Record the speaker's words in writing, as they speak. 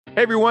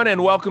Hey, everyone,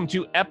 and welcome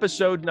to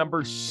episode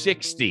number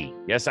 60.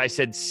 Yes, I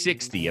said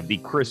 60 of the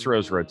Chris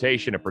Rose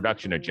Rotation, a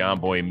production of John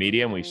Boy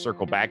Media. And we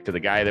circle back to the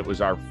guy that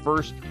was our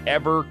first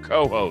ever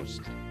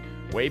co-host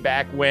way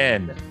back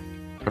when.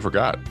 I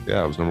forgot.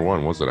 Yeah, I was number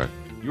one, wasn't I?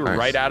 You were Nice.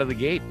 right out of the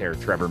gate there,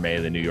 Trevor May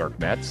of the New York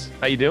Mets.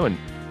 How you doing?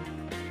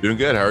 Doing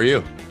good. How are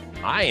you?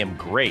 I am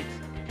great.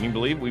 Can you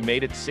believe we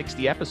made it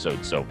 60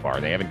 episodes so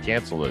far? They haven't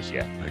canceled us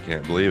yet. I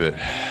can't believe it.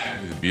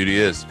 The beauty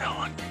is no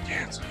one can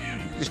cancel you.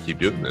 You just keep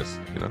doing this,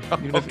 you know?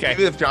 Okay.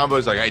 Even if John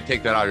Boy's like, hey,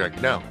 take that out, you're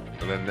like, no.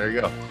 And then there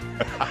you go.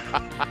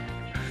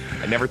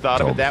 I never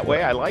thought of it that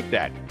way. I like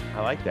that.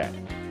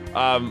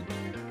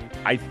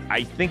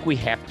 I think we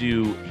have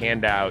to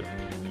hand out,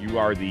 you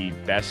are the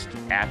best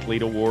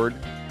athlete award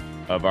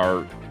of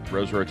our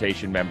Rose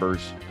Rotation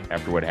members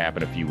after what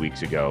happened a few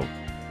weeks ago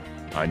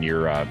on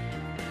your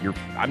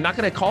I'm not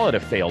going to call it a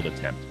failed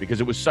attempt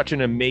because it was such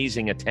an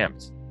amazing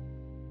attempt.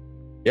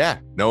 Yeah,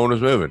 no one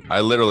was moving. I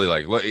literally,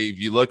 like, look, if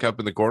you look up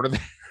in the corner there,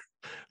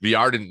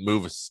 VR didn't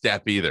move a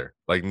step either.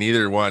 Like,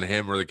 neither one,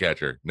 him or the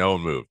catcher. No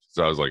one moved.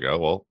 So I was like, oh,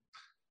 well,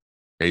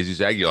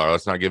 Jesus Aguilar,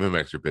 let's not give him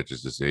extra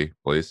pitches to see,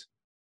 please.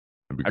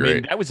 That'd be great. I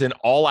mean, that was an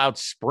all-out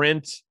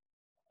sprint.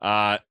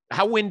 How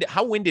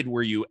winded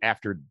were you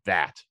after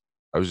that?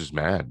 I was just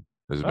mad.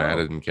 I was mad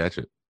I didn't catch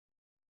it.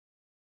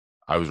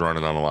 I was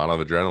running on a lot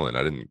of adrenaline.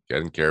 I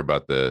didn't care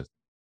about the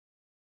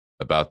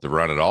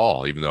run at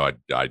all, even though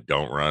I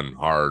don't run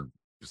hard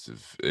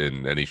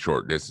in any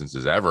short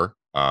distances ever.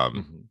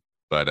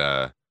 But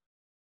yeah,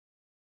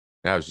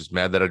 I was just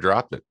mad that I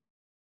dropped it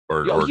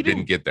or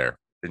didn't get there.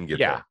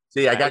 There.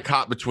 See, I got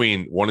caught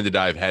between wanting to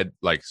dive head,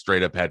 like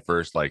straight up head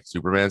first, like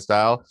Superman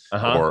style,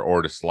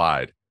 or to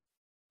slide.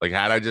 Like,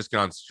 had I just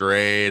gone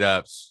straight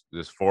up,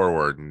 just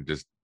forward and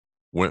just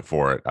went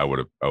for it, I would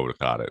have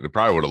caught it. It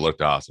probably would have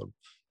looked awesome.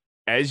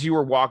 As you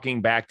were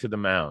walking back to the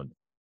mound,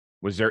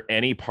 was there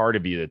any part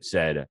of you that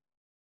said,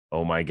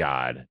 oh my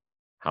God,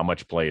 how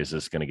much play is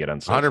this going to get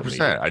on social 100%.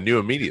 media? I knew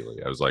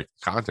immediately. I was like,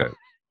 content.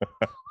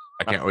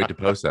 I can't wait to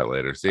post that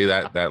later. See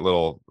that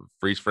little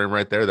freeze frame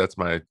right there? That's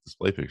my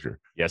display picture.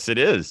 Yes, it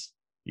is.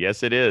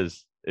 Yes, it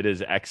is. It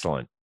is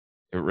excellent.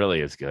 It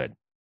really is good.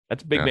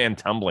 That's big man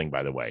tumbling,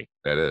 by the way.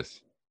 That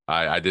is.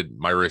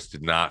 My wrist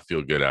did not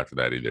feel good after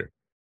that either.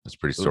 I was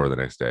pretty sore the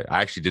next day.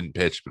 I actually didn't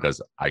pitch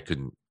because I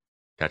couldn't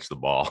catch the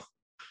ball.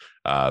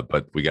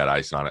 But we got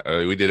ice on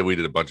it. We did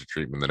a bunch of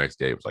treatment the next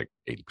day. It was like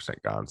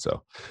 80% gone.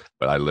 So,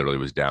 but I literally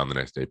was down the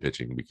next day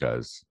pitching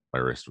because my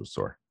wrist was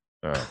sore.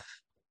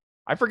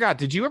 I forgot.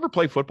 Did you ever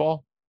play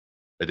football?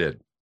 I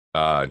did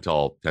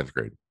until 10th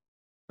grade.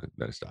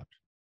 Then I stopped.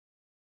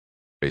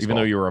 Baseball. Even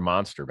though you were a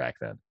monster back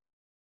then.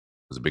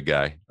 I was a big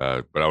guy,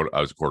 but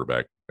I was a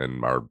quarterback,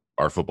 and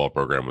our football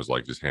program was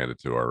like just hand it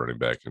to our running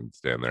back and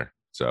stand there.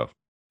 So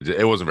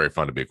it wasn't very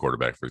fun to be a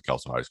quarterback for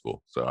Kelso High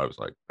School. So I was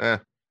like,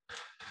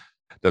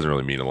 it doesn't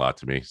really mean a lot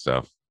to me.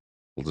 So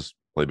we'll just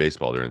play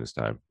baseball during this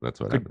time. That's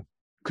what happened.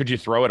 Could you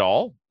throw it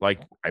all?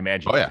 Like, I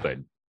imagine you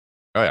could.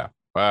 Oh yeah.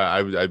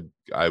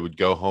 I would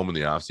go home in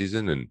the off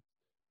season, and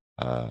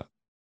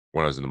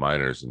when I was in the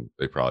minors, and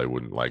they probably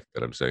wouldn't like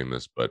that I'm saying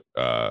this, but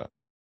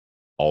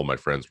all my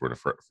friends were in a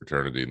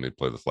fraternity, and they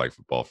play the flag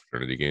football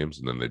fraternity games,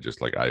 and then they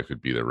just like I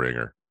could be the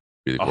ringer,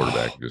 be the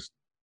quarterback, and just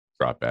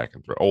drop back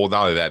and throw. Oh, well,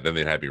 not only that, then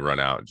they'd have me run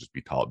out and just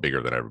be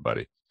bigger than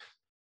everybody.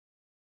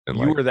 And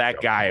you were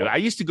that guy. I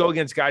used to go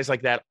against guys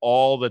like that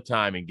all the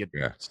time and get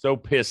so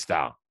pissed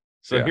off.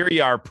 So here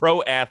you are,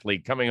 pro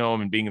athlete, coming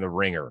home and being the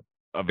ringer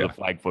of the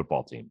flag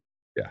football team.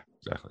 Yeah,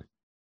 exactly.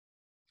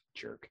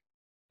 Jerk.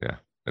 Yeah,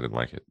 I didn't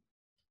like it.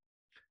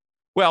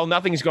 Well,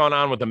 nothing's gone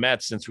on with the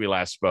Mets since we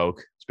last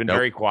spoke. It's been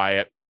very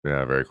quiet.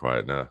 Yeah, very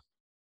quiet now.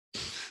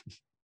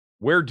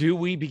 Where do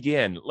we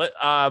begin?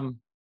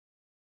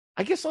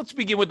 I guess let's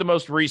begin with the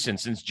most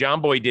recent, since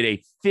John Boy did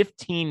a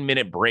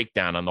 15-minute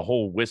breakdown on the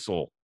whole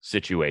whistle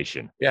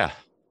situation. Yeah.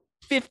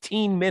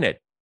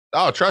 15-minute.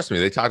 Oh, trust me.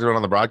 They talked about it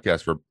on the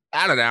broadcast for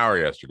about an hour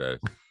yesterday.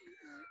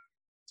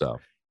 So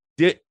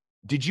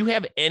did you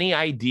have any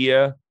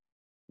idea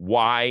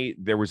why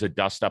there was a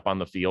dust up on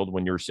the field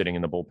when you were sitting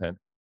in the bullpen?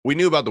 We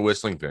knew about the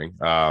whistling thing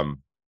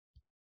from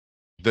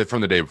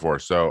the day before.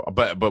 So,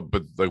 but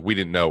like we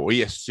didn't know.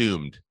 We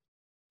assumed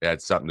it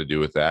had something to do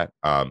with that.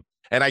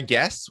 And I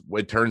guess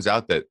it turns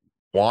out that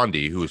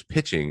Wandy, who is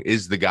pitching,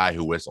 is the guy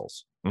who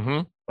whistles.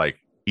 Mm-hmm. Like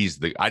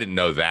I didn't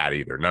know that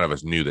either. None of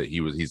us knew that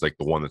he's like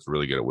the one that's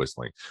really good at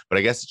whistling. But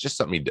I guess it's just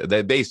something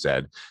they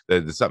said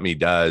that it's something he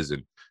does.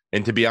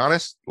 And to be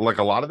honest, like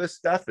a lot of this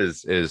stuff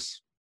is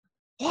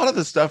a lot of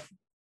the stuff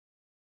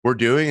we're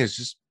doing is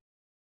just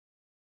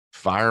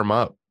fire them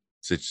up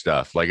such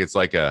stuff. Like it's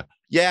like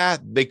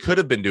they could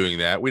have been doing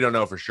that. We don't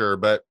know for sure,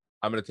 but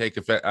I'm gonna take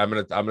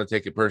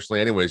it personally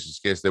anyways,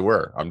 just in case they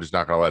were. I'm just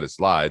not gonna let it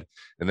slide.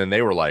 And then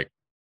they were like,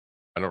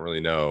 I don't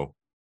really know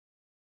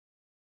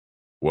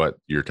what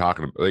you're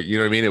talking about. Like, you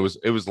know what I mean? It was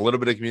a little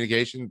bit of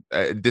communication,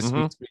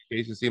 distance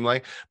communication seemed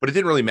like, but it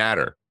didn't really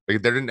matter.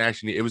 Like there didn't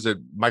actually. It was a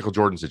Michael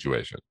Jordan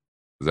situation.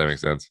 Does that make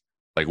sense?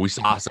 Like we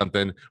saw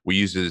something, we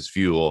used it as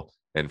fuel,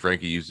 and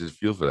Frankie used his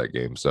fuel for that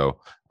game. So,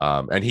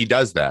 and he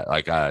does that.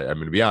 Like, I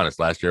mean, to be honest,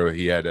 last year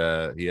he had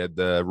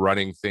the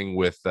running thing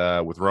with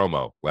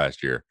Romo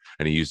last year,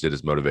 and he used it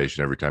as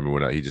motivation every time he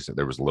went out.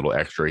 There was a little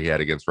extra he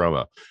had against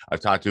Romo. I've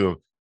talked to him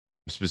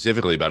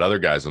specifically about other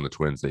guys on the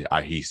Twins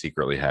that he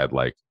secretly had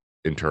like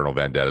internal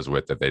vendettas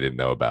with that they didn't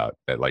know about,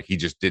 that like he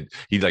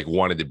like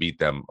wanted to beat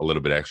them a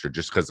little bit extra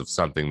just because of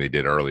something they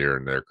did earlier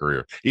in their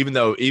career, even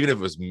if it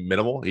was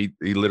minimal.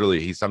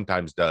 He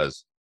sometimes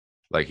does,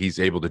 like, he's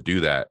able to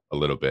do that a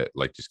little bit,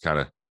 like just kind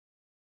of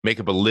make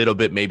up a little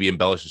bit, maybe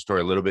embellish the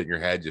story a little bit in your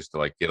head just to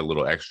like get a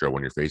little extra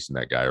when you're facing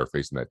that guy or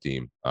facing that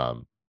team.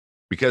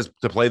 Because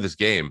to play this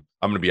game,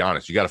 I'm going to be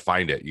honest, you got to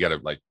find it. You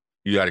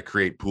got to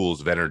create pools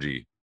of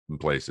energy in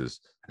places.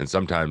 And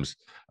sometimes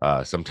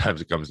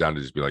it comes down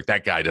to just be like,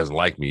 that guy doesn't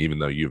like me, even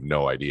though you have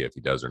no idea if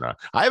he does or not.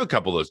 I have a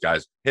couple of those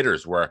guys,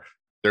 hitters, where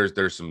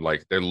there's some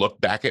like they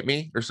look back at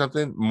me or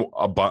something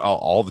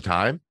all the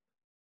time.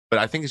 But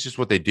I think it's just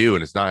what they do,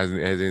 and it's not has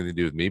anything to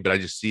do with me. But I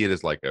just see it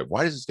as like,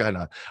 why does this guy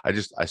not?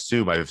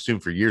 I've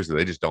assumed for years that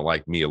they just don't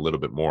like me a little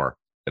bit more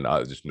than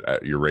just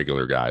your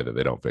regular guy that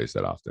they don't face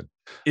that often.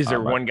 Is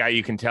there one guy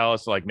you can tell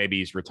us, like maybe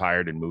he's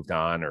retired and moved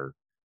on or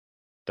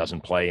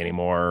doesn't play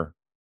anymore?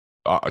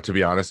 To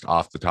be honest,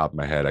 off the top of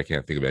my head, I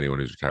can't think of anyone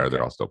who's retired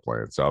that I'll still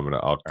playing. So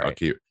I'll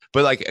keep.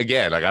 But like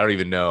again, like I don't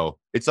even know.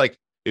 It's like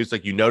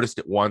you noticed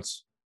it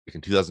once, like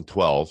in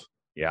 2012,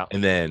 yeah,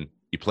 and then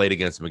you played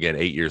against him again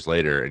 8 years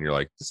later, and you're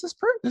like,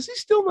 does he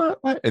still not?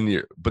 But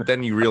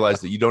then you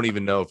realize that you don't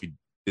even know if he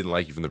didn't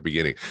like you from the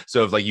beginning.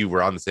 So if like you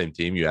were on the same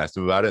team, you asked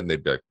him about it, and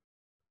they'd be like,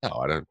 no,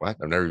 I don't. What?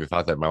 I've never even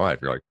thought that in my life.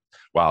 You're like,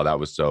 wow, that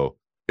was so.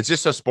 It's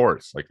just so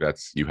sports. Like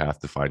you have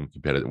to find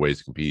competitive ways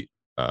to compete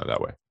that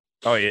way.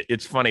 Oh,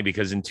 it's funny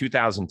because in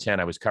 2010,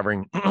 I was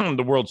covering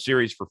the World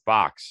Series for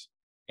Fox,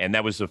 and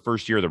that was the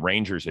first year the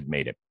Rangers had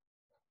made it.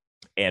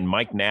 And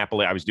Mike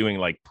Napoli, I was doing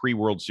like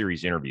pre-World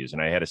Series interviews,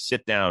 and I had a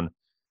sit down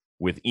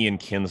with Ian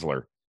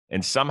Kinsler.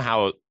 And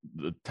somehow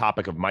the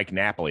topic of Mike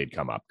Napoli had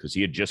come up because he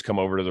had just come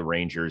over to the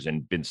Rangers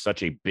and been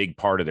such a big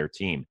part of their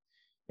team.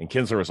 And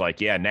Kinsler was like,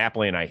 yeah,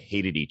 Napoli and I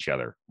hated each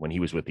other when he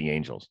was with the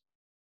Angels.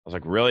 I was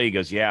like, really? He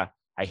goes, yeah.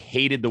 I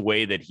hated the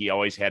way that he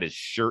always had his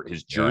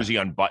jersey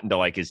unbuttoned to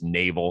like his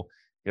navel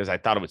because I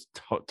thought it was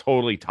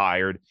totally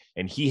tired.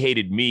 And he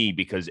hated me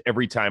because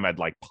every time I'd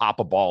like pop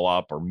a ball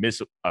up or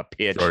miss a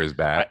pitch, throw his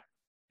bat.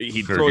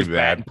 He'd throw his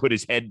bat and put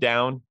his head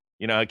down.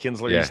 You know how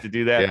Kinsler used to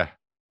do that? Yeah.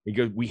 He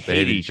goes, we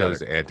hate each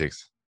other's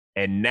antics.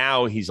 And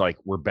now he's like,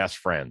 we're best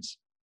friends.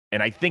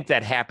 And I think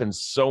that happens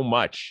so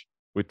much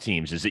with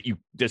teams is that you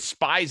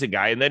despise a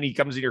guy and then he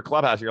comes in your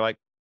clubhouse. And you're like,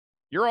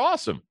 you're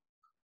awesome.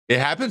 It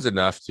happens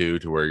enough too,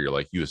 to where you're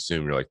like, you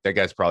assume you're like, that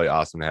guy's probably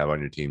awesome to have on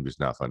your team, just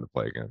not fun to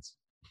play against.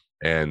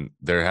 And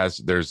there's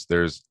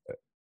an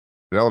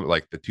element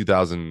like the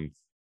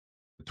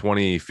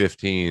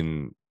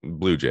 2015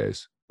 Blue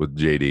Jays with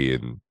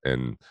JD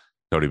and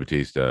Tony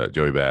Batista,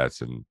 Joey Bats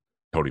and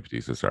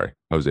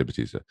Jose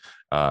Batista,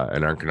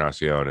 and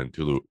Encarnacion and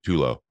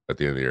Tulo at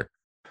the end of the year.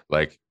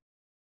 Like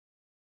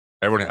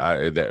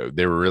everyone,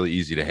 they were really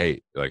easy to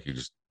hate. Like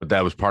but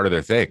that was part of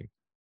their thing.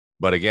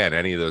 But again,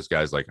 any of those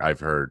guys, like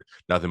I've heard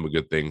nothing but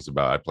good things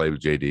about. I played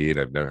with JD, and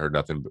I've never heard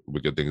nothing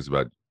but good things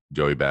about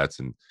Joey Bats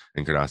and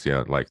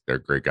Encarnacion. Like they're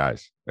great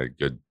guys, like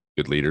good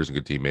leaders and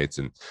good teammates,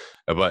 and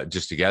but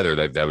just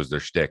together, that was their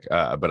shtick.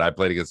 But I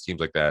played against teams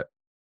like that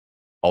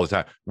all the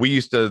time. We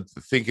used to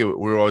think we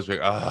were always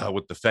like,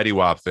 with the Fetty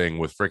Wap thing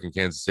with freaking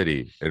Kansas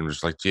City, and we're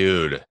just like,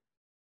 dude.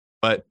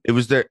 But it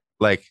was there,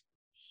 like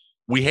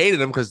we hated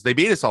them because they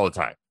beat us all the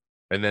time,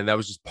 and then that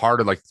was just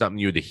part of like something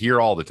you had to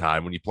hear all the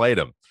time when you played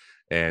them.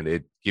 And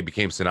it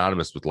became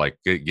synonymous with like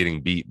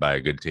getting beat by a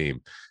good team.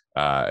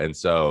 And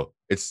so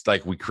it's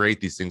like we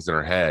create these things in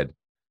our head,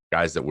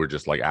 guys that we're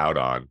just like out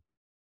on.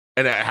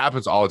 And it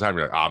happens all the time.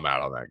 You're like, I'm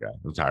out on that guy.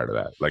 I'm tired of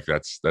that. Like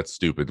that's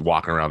stupid.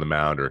 Walking around the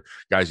mound, or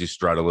guys you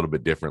strut a little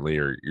bit differently,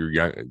 or you're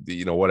young,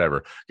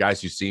 whatever.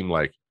 Guys who seem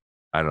like,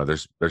 I don't know,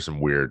 there's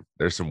some weird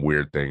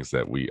things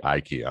that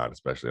I key on,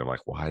 especially. I'm like,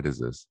 why does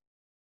this?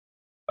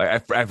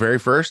 Like at very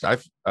first,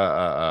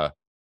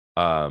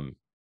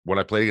 when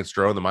I played against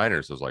Stroh in the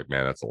minors, I was like,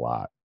 man, that's a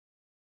lot.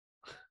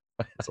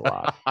 That's a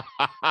lot.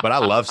 But I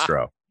love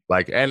Stroh.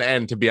 Like,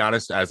 and to be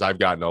honest, as I've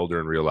gotten older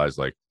and realized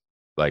like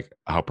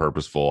how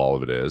purposeful all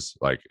of it is,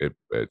 like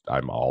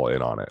I'm all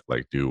in on it.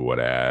 Like, do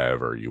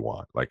whatever you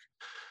want. Like,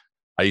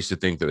 I used to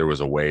think that there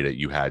was a way that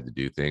you had to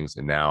do things,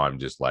 and now I'm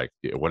just like,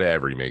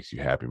 whatever makes you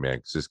happy, man.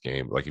 Because this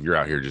game, like, if you're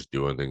out here just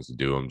doing things to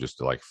do them, just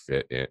to like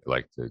fit in,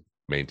 like to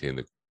maintain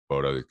the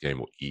quota, the game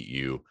will eat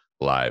you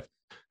alive.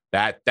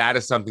 That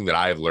is something that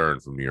I have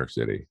learned from New York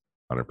City,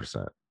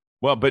 100%.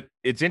 Well, but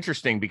it's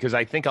interesting because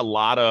I think a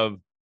lot of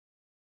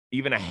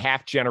even a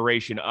half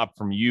generation up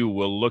from you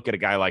will look at a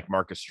guy like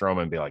Marcus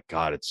Stroman and be like,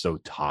 God, it's so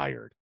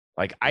tired.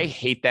 Like, I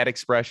hate that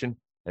expression.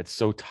 That's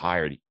so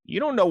tired. You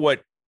don't know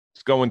what's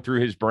going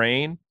through his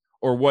brain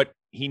or what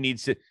he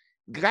needs to.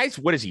 Guys,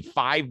 what is he,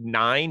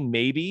 5'9",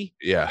 maybe?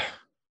 Yeah.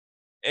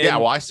 And, yeah,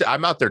 well,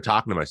 I'm out there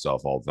talking to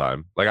myself all the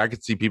time. Like, I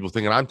could see people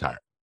thinking I'm tired.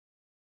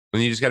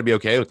 And you just got to be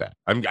okay with that.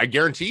 I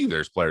guarantee you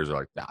there's players who are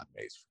like, nah,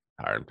 May's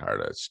tired. I'm tired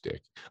of that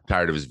stick. I'm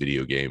tired of his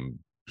video game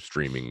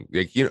streaming.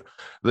 Like,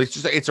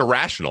 it's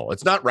irrational.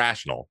 It's not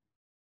rational.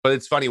 But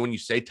it's funny when you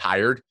say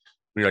tired,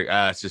 when you're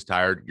like, it's just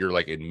tired, you're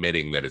like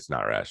admitting that it's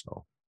not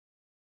rational.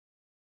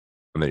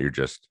 And that you're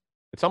just,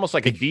 it's almost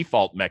like a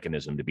default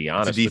mechanism, to be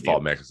honest. It's a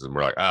default mechanism.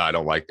 We're like, I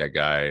don't like that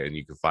guy. And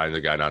you can find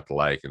the guy not to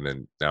like. And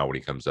then now when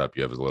he comes up,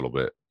 you have a little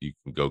bit, you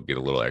can go get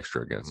a little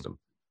extra against him.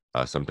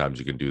 Sometimes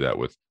you can do that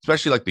with,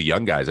 especially like the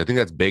young guys. I think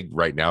that's big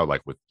right now,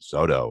 like with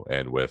Soto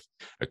and with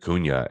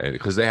Acuna, and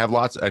because they have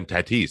lots, and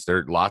Tatis, there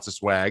are lots of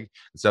swag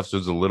and stuff. So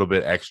there's a little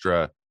bit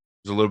extra.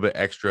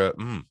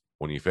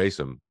 When you face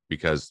them,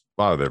 because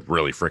wow, they're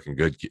really freaking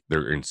good.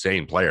 They're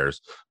insane players,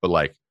 but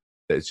like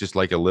it's just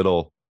like a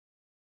little,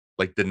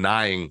 like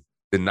denying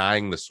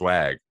the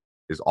swag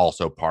is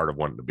also part of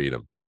wanting to beat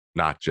them,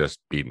 not just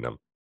beating them.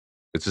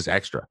 It's just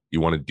extra. You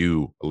want to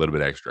do a little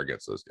bit extra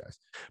against those guys,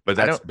 but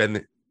that's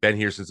been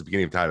here since the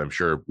beginning of time. I'm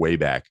sure way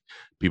back,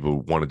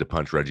 people wanted to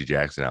punch Reggie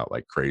Jackson out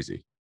like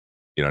crazy.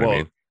 You know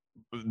what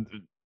I mean?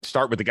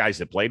 Start with the guys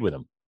that played with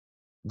him.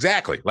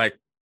 Exactly. Like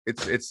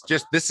it's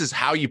just, this is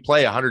how you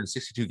play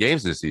 162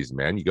 games this season,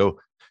 man. You go,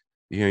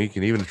 you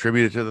can even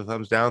attribute it to the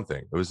thumbs down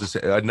thing. It was just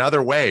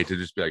another way to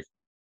just be like,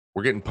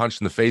 we're getting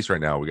punched in the face right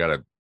now. We got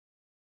to,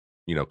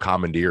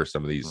 commandeer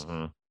some of these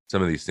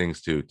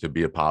things to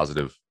be a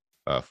positive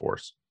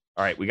force.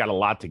 All right, we got a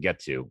lot to get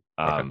to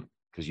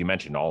because you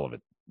mentioned all of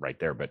it right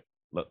there, but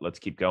let's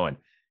keep going.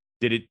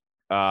 Did it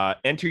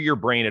enter your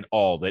brain at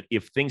all that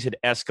if things had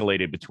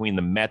escalated between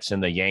the Mets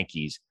and the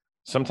Yankees,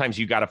 sometimes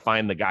you got to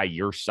find the guy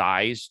your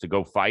size to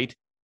go fight?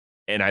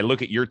 And I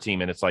look at your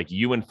team and it's like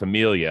you and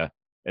Familia,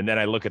 and then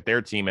I look at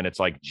their team and it's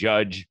like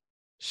Judge,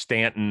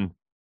 Stanton.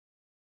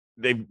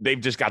 They've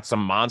just got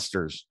some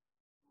monsters.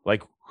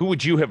 Like, who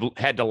would you have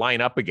had to line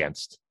up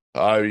against?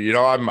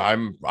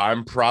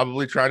 I'm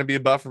probably trying to be a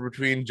buffer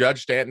between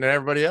Judge, Stanton, and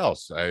everybody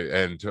else.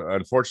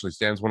 Unfortunately,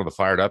 Stanton's one of the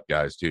fired up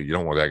guys too. You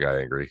don't want that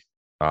guy angry.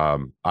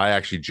 I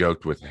actually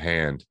joked with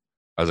Hand.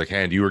 I was like,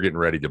 Hand, you were getting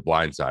ready to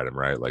blindside him,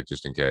 right? Like,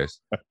 just in case.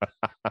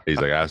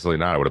 He's like, absolutely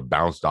not. I would have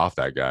bounced off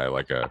that guy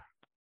like a.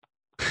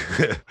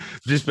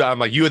 I'm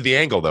like, you had the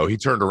angle though. He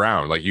turned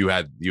around, like you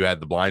had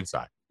the blind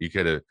side. You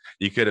could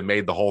have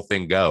made the whole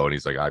thing go. And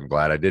he's like, I'm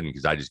glad I didn't,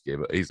 because I just gave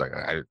it. He's like,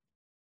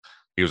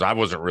 I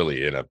wasn't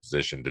really in a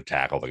position to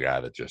tackle the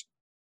guy that just,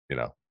 I'm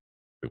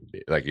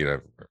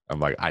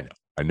like, I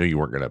knew you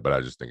weren't gonna, but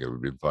I just think it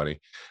would be funny.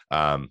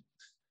 I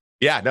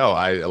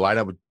line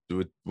up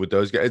with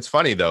those guys. It's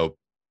funny though.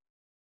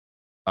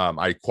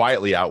 I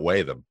quietly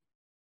outweigh them.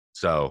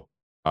 So,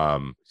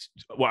 all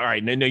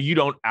right. No, you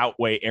don't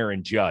outweigh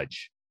Aaron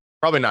Judge.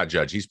 Probably not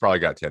Judge. He's probably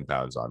got 10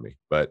 pounds on me,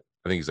 but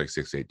I think he's like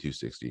 6'8",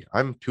 260.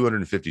 I'm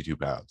 252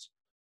 pounds.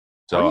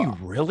 So are you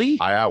really?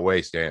 I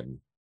outweigh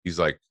Stanton. He's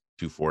like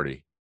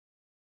 240.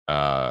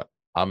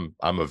 I'm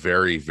a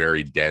very,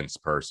 very dense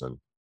person.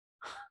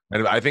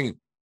 And I think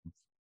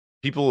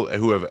people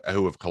who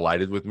have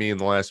collided with me in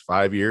the last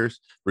 5 years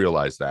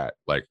realize that,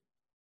 like,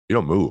 you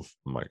don't move.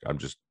 I'm like,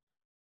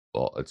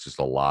 it's just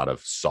a lot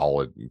of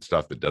solid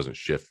stuff that doesn't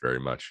shift very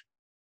much.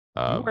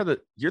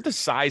 You're the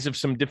size of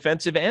some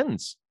defensive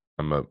ends.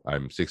 I'm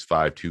 6'5",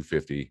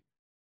 250.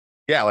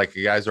 Yeah, like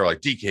the guys are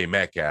like DK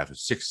Metcalf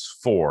is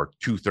 6'4",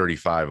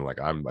 235. I'm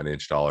like, I'm an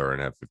inch taller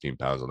and have 15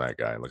 pounds on that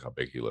guy, and look how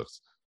big he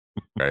looks.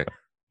 Right?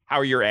 How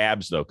are your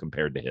abs though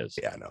compared to his?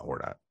 Yeah, no, we're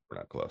not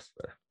close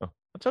there. Oh,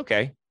 that's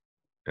okay.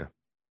 Yeah,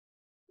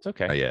 it's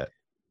okay. Not yet.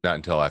 Not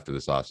until after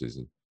this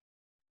offseason.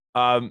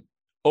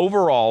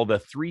 Overall, the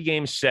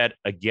 3-game set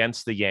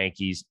against the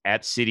Yankees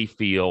at Citi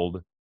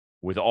Field,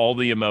 with all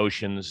the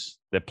emotions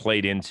that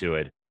played into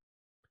it,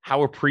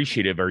 how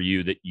appreciative are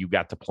you that you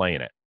got to play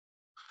in it?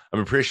 I'm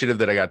appreciative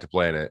that I got to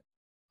play in it.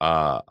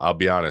 I'll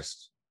be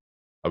honest.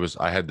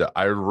 I had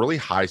a really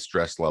high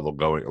stress level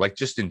going, like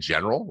just in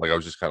general. Like I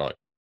was just kind of like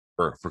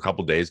for a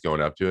couple of days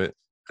going up to it,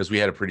 because we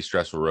had a pretty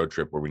stressful road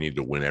trip where we needed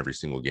to win every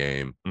single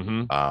game.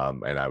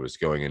 Mm-hmm. And I was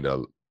going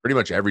into pretty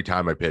much every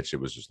time I pitched, it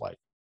was just like,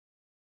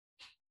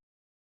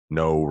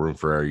 no room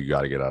for error. You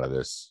got to get out of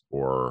this,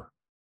 or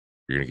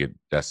you're gonna get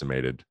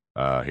decimated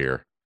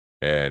here.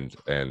 And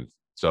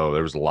so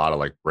there was a lot of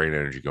like brain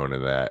energy going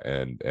into that,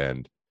 and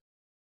it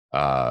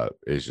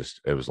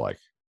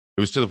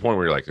was to the point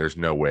where you're like, there's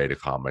no way to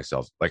calm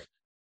myself. Like,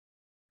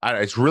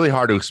 it's really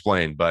hard to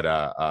explain, but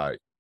I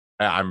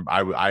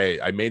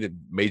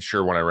made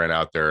sure when I ran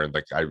out there, and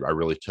like I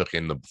really took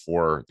in the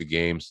before the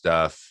game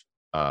stuff,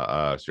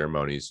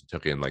 ceremonies,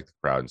 took in like the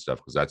crowd and stuff,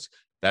 because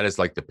that is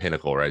like the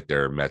pinnacle right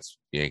there. Mets,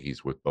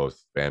 Yankees, with both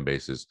fan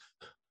bases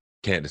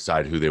can't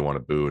decide who they want to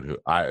boo and who.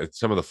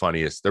 Some of the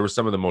funniest, there were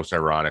some of the most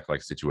ironic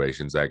like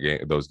situations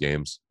those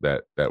games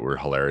that were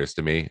hilarious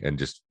to me, and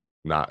just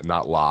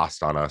not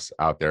lost on us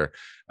out there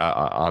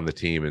on the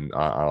team, and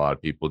on a lot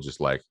of people, just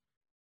like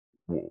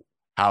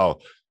how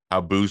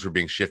boos were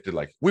being shifted.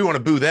 Like, we want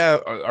to boo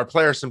our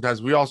players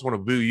sometimes. We also want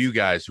to boo you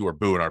guys who are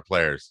booing our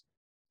players.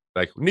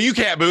 Like, no, you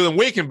can't boo them.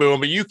 We can boo them,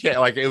 but you can't.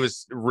 Like, it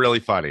was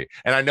really funny.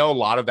 And I know a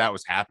lot of that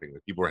was happening.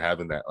 Like, people were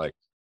having that, like,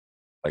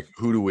 like,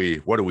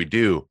 what do we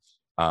do?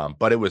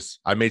 But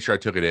I made sure I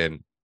took it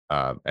in.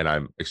 And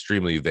I'm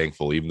extremely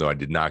thankful, even though I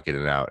did not get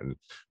it out. And it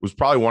was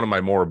probably one of my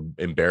more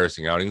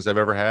embarrassing outings I've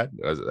ever had.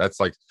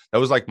 That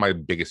was like my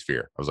biggest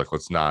fear. I was like,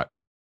 let's not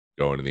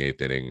go into the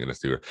eighth inning and let's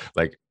do it.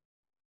 Like,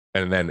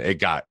 and then it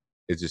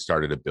just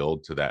started to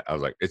build to that. I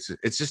was like,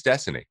 it's just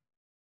destiny.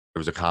 There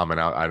was a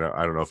comment out. I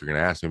don't know if you're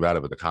going to ask me about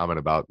it, but the comment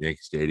about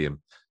Yankee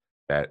Stadium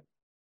that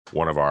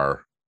one of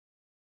our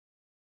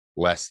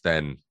less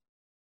than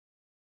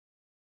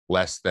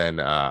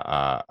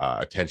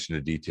attention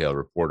to detail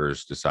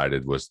reporters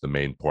decided was the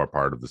main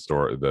part of the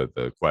story,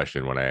 the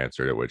question when I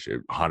answered it, which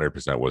it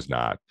 100% was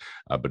not,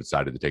 but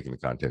decided to take in the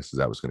context because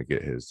that was going to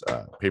get his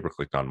paper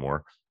clicked on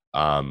more.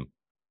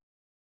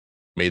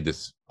 Made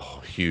this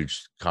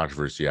huge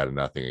controversy out of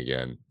nothing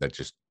again that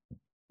just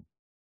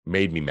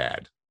made me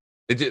mad.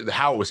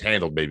 How it was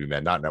handled made me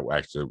mad, not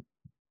actually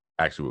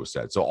what was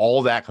said. So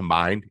all that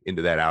combined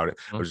into that out,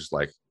 I was just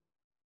like,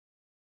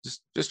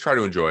 just try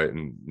to enjoy it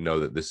and know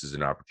that this is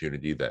an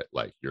opportunity that,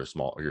 like, you're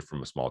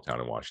from a small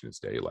town in Washington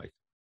State. Like,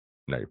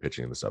 now you're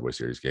pitching in the Subway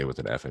Series game with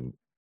an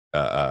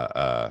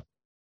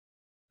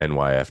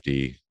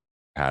NYFD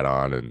hat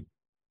on, and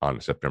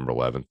on September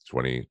 11th,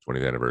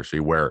 20th anniversary,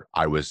 where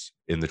I was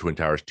in the Twin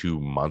Towers 2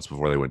 months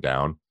before they went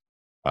down,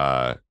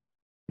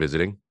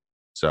 visiting.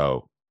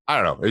 So I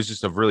don't know. It was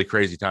just a really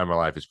crazy time in my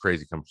life. It's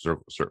crazy to come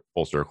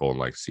full circle and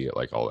like see it,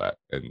 like all that,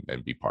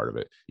 and be part of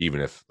it, even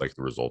if like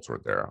the results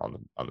weren't there on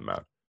the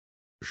mound.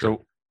 Sure.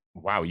 So,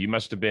 wow, you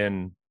must have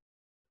been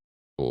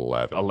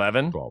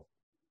 11, 12,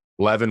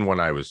 11 when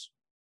I was.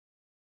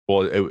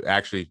 Well, it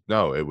actually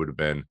no, it would have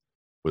been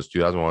was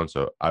 2001.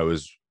 So it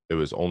was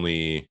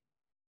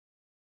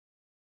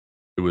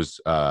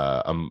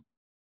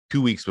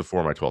 2 weeks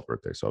before my 12th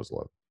birthday, so I was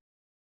 11.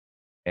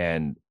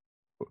 And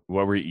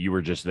you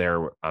were just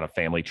there on a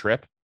family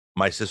trip?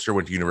 My sister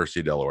went to University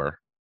of Delaware.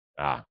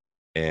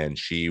 And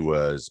she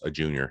was a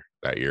junior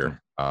that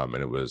year. And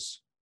it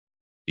was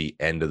the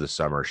end of the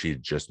summer. She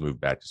had just moved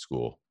back to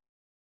school.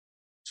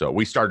 So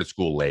we started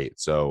school late.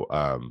 So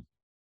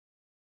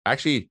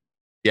actually,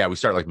 yeah, we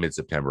started like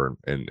mid-September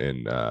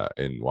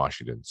in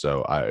Washington.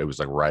 So it was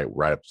like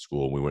right up to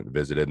school. And we went and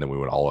visited, and then we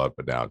went all up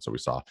and down. So we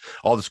saw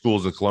all the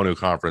schools in the Colonial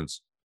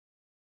Conference.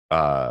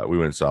 We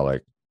went and saw,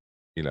 like,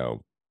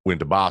 went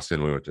to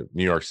Boston, we went to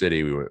New York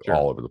City, we went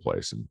all over the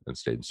place and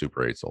stayed in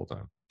Super 8s the whole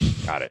time.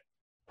 Got it.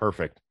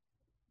 Perfect.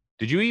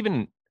 Did you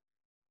even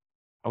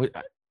I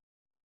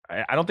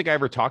don't think I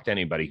ever talked to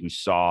anybody who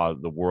saw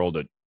the world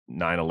at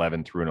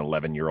 9/11 through an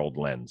 11-year-old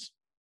lens.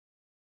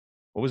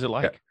 What was it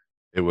like? Yeah.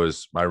 It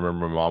was, I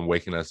remember my mom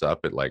waking us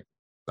up at like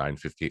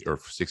 9:50 or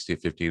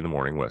 6:50 in the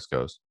morning, West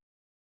Coast.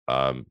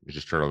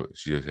 Just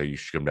she said, hey, you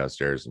should come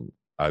downstairs. And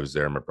I was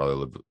there. My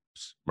brother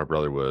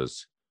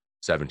was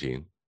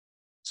 17.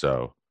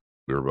 So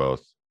we were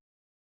both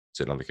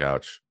sitting on the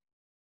couch,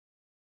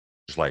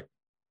 just like,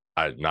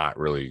 not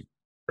really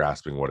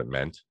grasping what it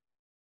meant.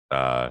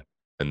 And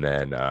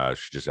then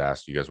she just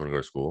asked, you guys want to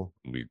go to school?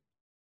 And we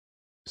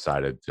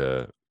decided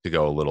to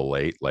go a little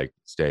late, like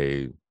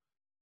stay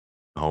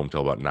home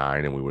till about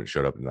 9, and we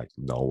showed up and like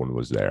no one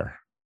was there.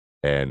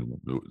 And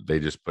they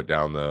just put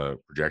down the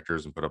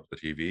projectors and put up the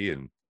TV,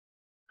 and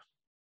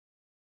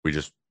we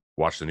just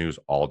watched the news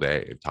all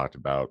day and talked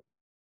about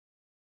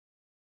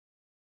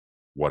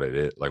what it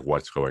is, like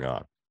what's going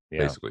on. Yeah.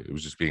 Basically, it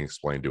was just being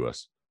explained to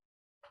us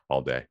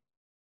all day.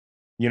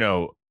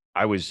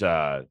 I was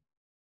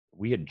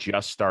we had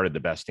just started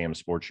the Best Damn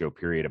Sports Show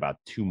period about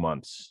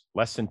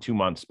less than 2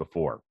 months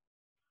before.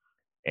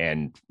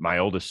 And my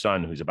oldest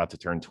son, who's about to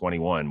turn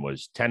 21,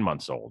 was 10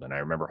 months old. And I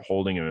remember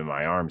holding him in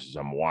my arms as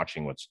I'm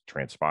watching what's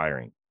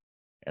transpiring.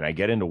 And I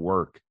get into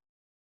work,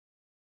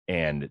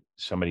 and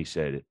somebody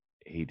said,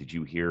 hey, did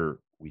you hear?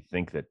 We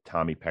think that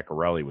Tommy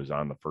Pecorelli was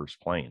on the first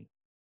plane.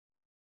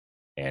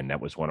 And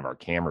that was one of our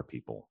camera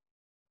people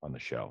on the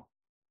show.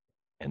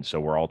 And so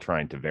we're all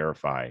trying to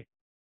verify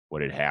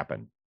what had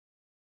happened.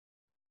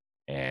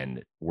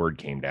 And word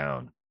came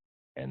down,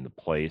 and the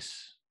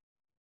place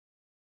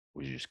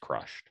was just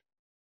crushed.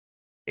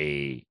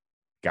 A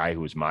guy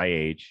who was my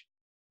age,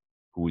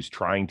 who was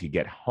trying to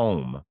get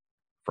home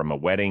from a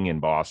wedding in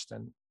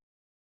Boston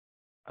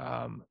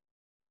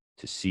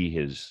to see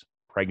his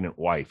pregnant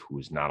wife, who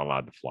was not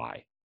allowed to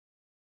fly.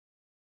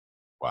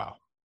 Wow.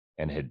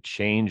 And had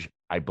changed,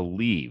 I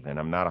believe, and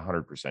I'm not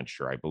 100%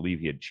 sure, I believe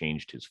he had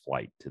changed his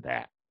flight to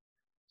that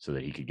so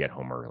that he could get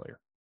home earlier.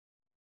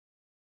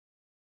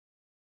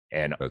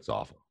 And that's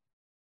awful.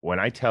 When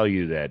I tell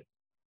you that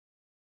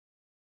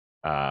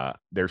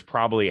there's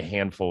probably a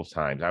handful of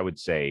times, I would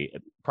say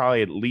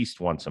probably at least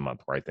once a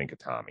month, where I think of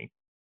Tommy.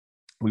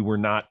 We were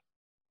not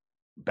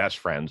best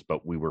friends,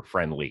 but we were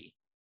friendly.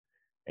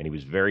 And he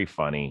was very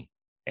funny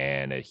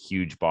and a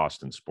huge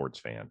Boston sports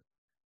fan.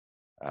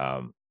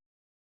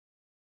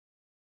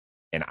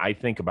 And I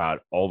think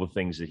about all the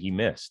things that he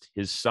missed.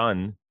 His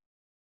son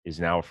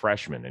is now a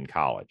freshman in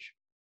college.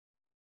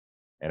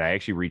 And I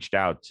actually reached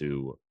out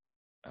to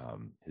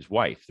his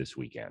wife this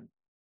weekend.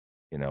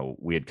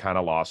 We had kind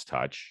of lost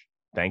touch.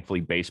 thankfully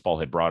baseball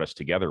had brought us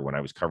together. When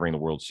I was covering the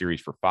World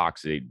Series for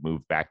Fox, they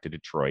moved back to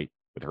Detroit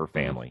with her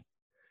family. Mm-hmm.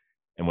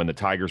 And when the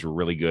Tigers were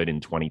really good in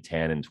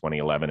 2010 and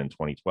 2011 and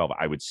 2012,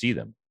 I would see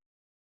them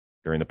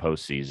during the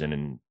postseason,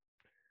 and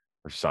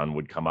her son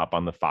would come up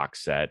on the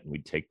Fox set and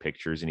we'd take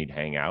pictures and he'd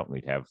hang out and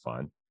we'd have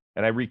fun.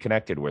 And I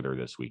reconnected with her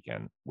this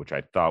weekend, which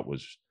I thought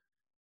was,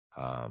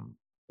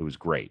 it was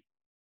great.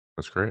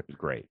 That's great. It was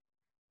great.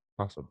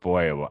 Awesome. But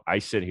boy, I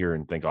sit here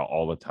and think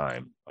all the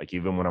time, like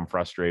even when I'm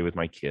frustrated with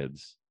my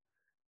kids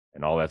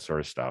and all that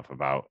sort of stuff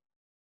about,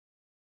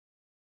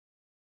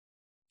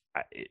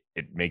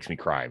 it makes me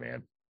cry,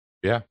 man.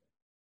 Yeah.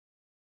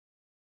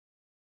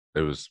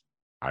 It was,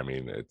 I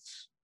mean,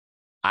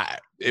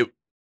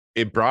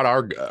 it brought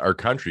our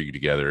country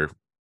together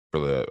for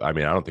the, I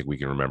mean, I don't think we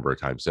can remember a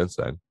time since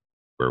then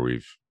where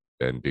we've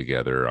been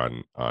together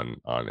on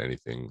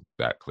anything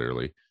that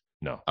clearly.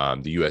 No.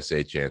 The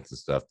USA chants and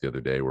stuff the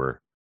other day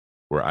where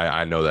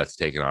I know that's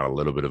taken on a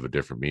little bit of a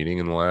different meaning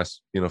in the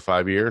last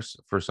 5 years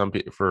for some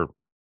people, for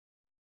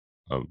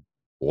a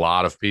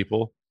lot of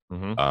people.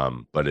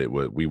 Mm-hmm. But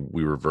we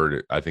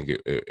reverted. I think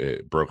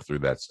it broke through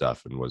that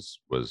stuff and was.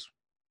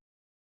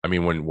 I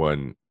mean,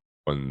 when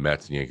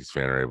Mets and Yankees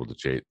fan are able to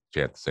chant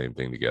the same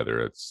thing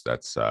together,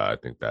 that's I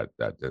think that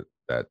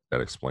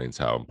explains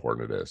how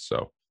important it is.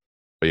 So,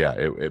 but yeah,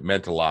 it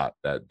meant a lot.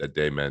 That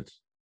day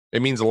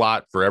it means a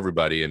lot for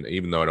everybody. And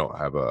even though I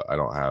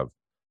don't have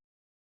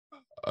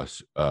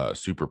a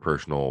super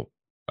personal,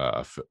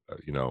 someone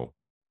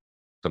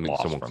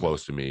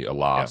close to me, a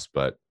loss,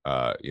 yeah.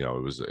 But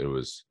it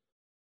was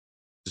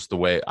just the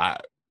way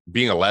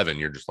being 11,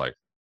 you're just like,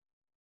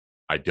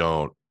 I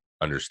don't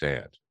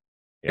understand.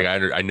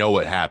 Yep. Like I know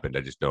what happened.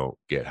 I just don't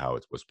get how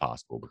it was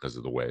possible because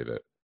of the way that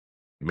it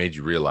made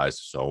you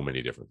realize so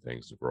many different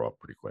things to grow up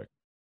pretty quick.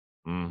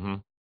 Mm-hmm.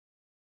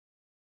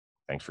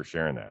 Thanks for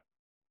sharing that.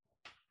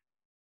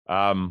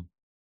 Let's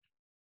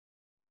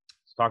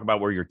talk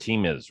about where your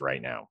team is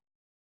right now.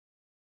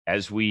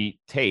 As we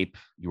tape,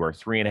 you are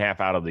 3.5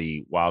 out of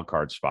the wild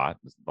card spot,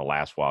 the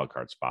last wild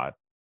card spot.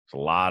 It's a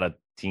lot of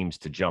teams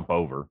to jump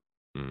over.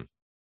 Mm.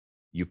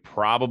 You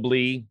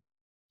probably,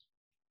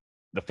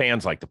 the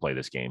fans like to play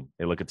this game.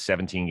 They look at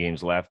 17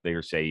 games left. They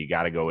say you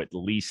got to go at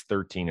least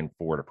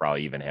 13-4 to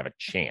probably even have a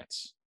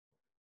chance.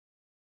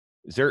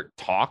 Is there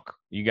talk,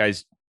 you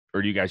guys,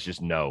 or do you guys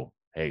just know?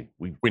 Hey,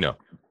 we know.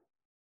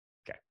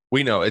 Okay,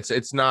 we know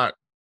it's not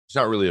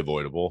really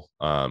avoidable.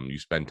 You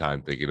spend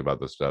time thinking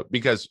about this stuff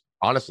because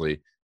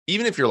honestly,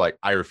 even if you're like,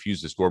 I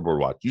refuse to scoreboard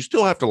watch, you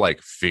still have to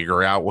like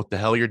figure out what the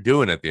hell you're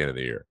doing at the end of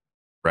the year,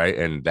 right?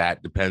 And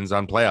that depends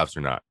on playoffs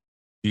or not.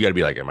 You got to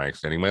be like, am I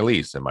extending my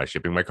lease? Am I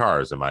shipping my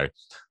cars? Am I,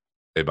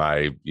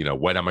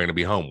 when am I going to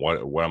be home?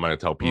 What am I going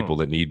to tell people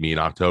that need me in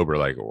October?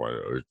 Like,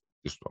 or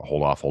just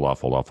hold off.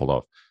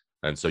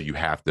 And so you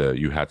have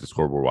to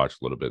scoreboard watch a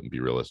little bit and be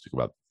realistic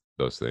about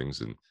those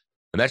things. And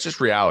that's just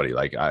reality.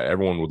 Like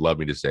everyone would love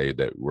me to say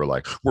that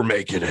we're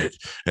making it.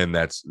 And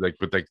that's like,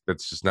 but like,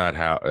 that's just not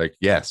how, like,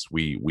 yes,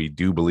 we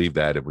do believe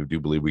that. And we do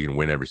believe we can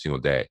win every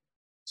single day.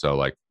 So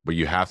like, but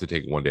you have to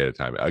take it one day at a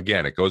time.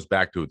 Again, it goes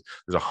back to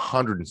there's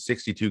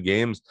 162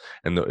 games,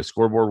 and the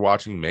scoreboard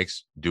watching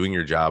makes doing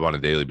your job on a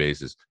daily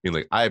basis. I mean,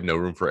 like I have no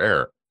room for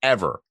error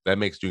ever. That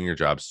makes doing your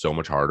job so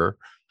much harder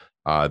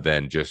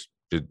than just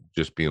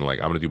being like,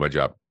 I'm going to do my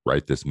job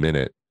right this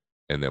minute,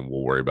 and then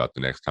we'll worry about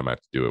the next time I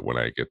have to do it when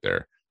I get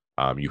there.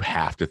 You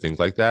have to think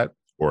like that,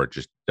 or it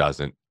just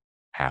doesn't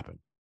happen.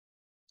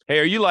 Hey,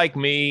 are you like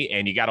me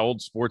and you got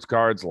old sports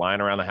cards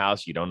lying around the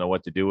house? You don't know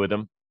what to do with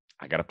them?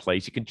 I got a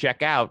place you can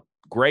check out.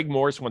 Greg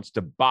Morris wants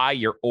to buy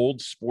your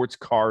old sports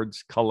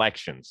cards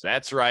collections.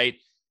 That's right.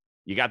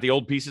 You got the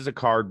old pieces of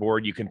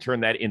cardboard. You can turn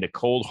that into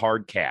cold,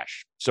 hard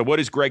cash. So what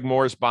is Greg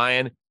Morris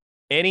buying?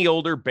 Any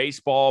older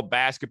baseball,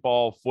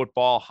 basketball,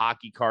 football,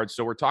 hockey cards.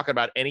 So we're talking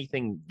about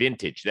anything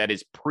vintage that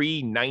is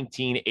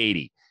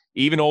pre-1980,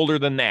 even older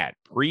than that.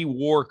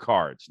 Pre-war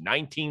cards,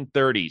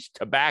 1930s,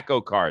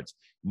 tobacco cards,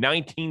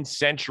 19th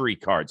century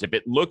cards. If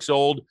it looks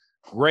old,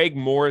 Greg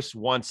Morris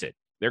wants it.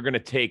 They're going to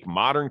take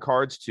modern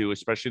cards too,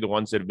 especially the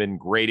ones that have been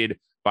graded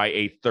by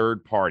a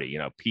third party,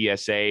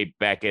 PSA,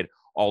 Beckett,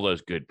 all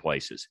those good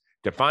places.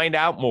 To find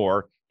out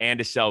more and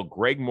to sell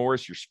Greg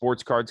Morris your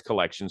sports cards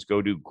collections,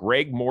 go to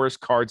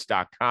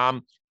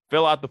gregmorriscards.com.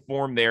 Fill out the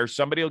form there.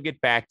 Somebody will get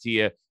back to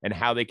you and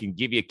how they can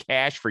give you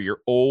cash for your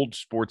old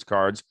sports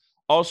cards.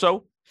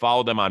 Also,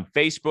 follow them on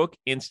Facebook,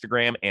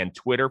 Instagram, and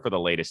Twitter for the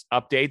latest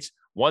updates.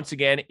 Once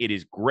again, it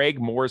is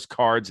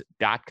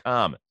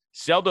gregmorriscards.com.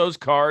 Sell those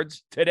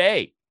cards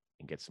today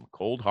and get some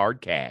cold, hard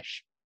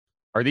cash.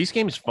 Are these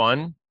games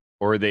fun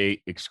or are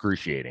they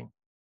excruciating?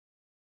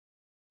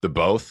 The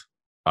both.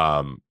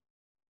 I'm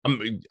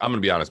gonna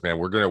be honest, man.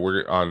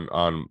 We're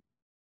on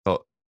the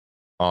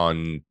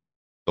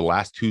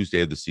last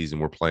Tuesday of the season.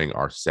 We're playing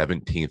our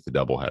 17th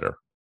doubleheader,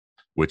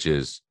 which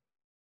is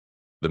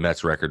the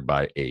Mets record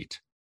by 8.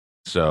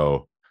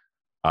 So,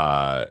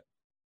 to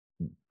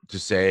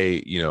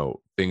say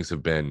things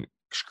have been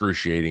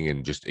excruciating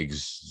and just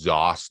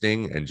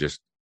exhausting and just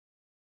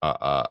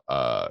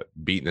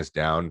beating us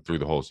down through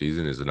the whole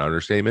season is an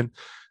understatement.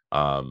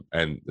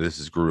 And this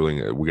is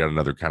grueling. We got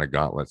another kind of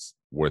gauntlets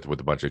with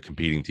a bunch of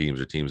competing teams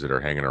or teams that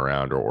are hanging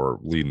around or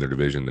leading their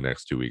division the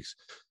next 2 weeks.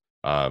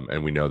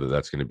 And we know that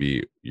that's going to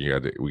be,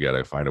 we got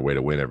to find a way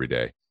to win every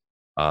day.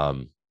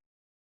 And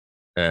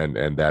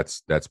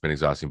that's been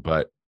exhausting.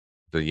 But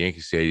the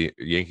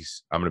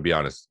Yankees, I'm going to be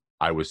honest.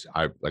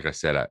 Like I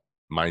said,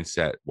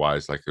 mindset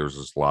wise, like there was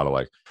just a lot of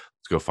like,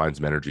 let's go find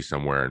some energy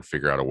somewhere and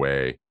figure out a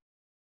way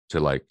to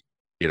like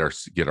get our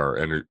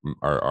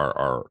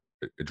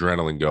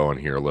adrenaline going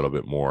here a little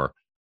bit more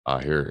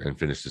here and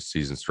finish the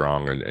season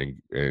strong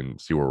and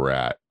see where we're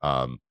at.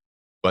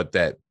 But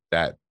that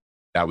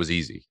was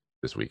easy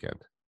this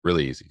weekend,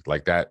 really easy.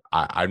 Like that,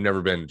 I've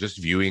never been just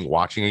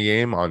watching a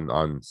game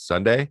on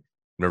Sunday.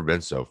 Never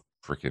been so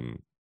freaking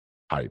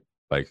hype.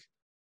 Like,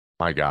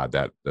 my God,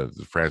 that the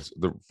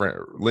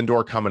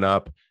Lindor coming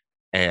up,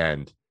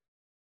 and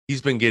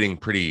he's been getting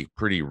pretty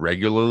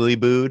regularly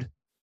booed.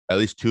 At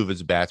least 2 of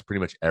his bats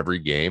pretty much every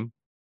game,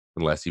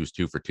 unless he was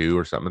 2 for 2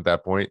 or something at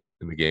that point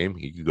in the game.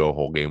 He could go a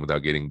whole game without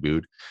getting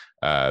booed.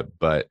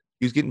 But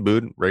he's getting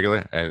booed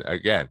regularly. And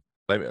again,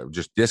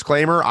 just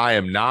disclaimer, I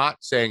am not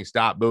saying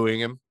stop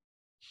booing him.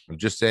 I'm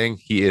just saying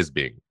he is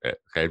being,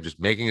 okay, I'm just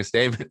making a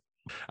statement.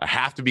 I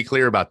have to be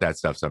clear about that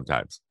stuff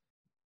sometimes.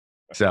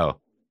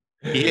 So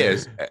he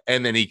is.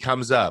 And then he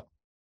comes up,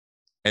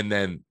 and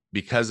then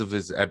because of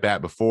his at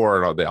bat before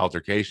and all the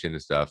altercation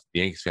and stuff, the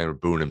Yankees fans were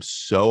booing him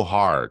so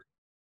hard.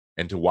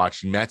 And to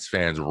watch Mets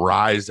fans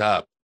rise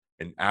up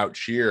and out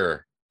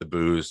cheer the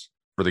boos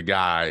for the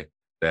guy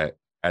that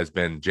has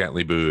been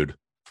gently booed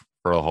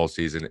for the whole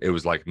season, it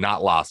was like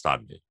not lost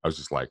on me. I was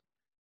just like,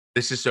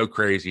 this is so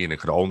crazy, and it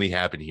could only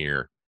happen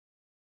here.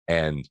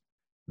 And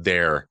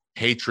their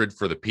hatred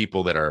for the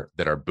people that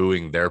are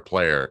booing their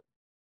player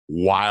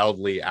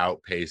wildly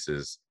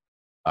outpaces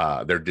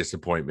their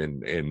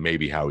disappointment in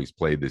maybe how he's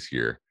played this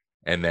year.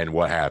 And then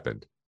what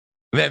happened?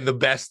 Then the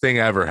best thing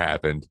ever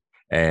happened,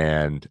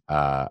 and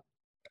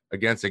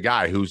against a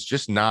guy who's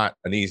just not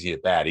an easy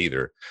at bat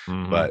either.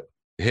 Mm-hmm. But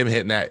him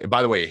hitting that,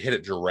 by the way, it hit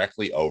it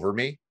directly over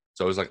me.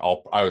 So it was like I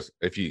don't know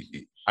if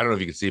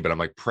you can see, but I'm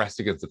like pressed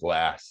against the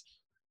glass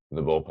in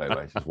the bullpen,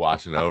 like just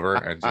watching over,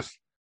 and just,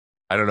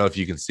 I don't know if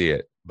you can see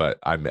it, but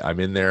I'm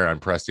in there. I'm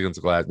pressed against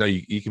the glass. No,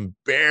 you can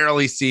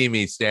barely see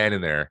me standing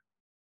there.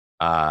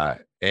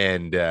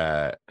 And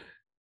I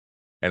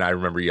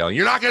remember yelling,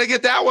 "You're not going to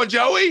get that one,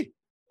 Joey."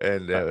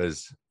 And that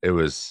was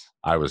his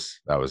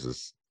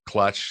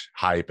clutch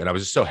hype. And I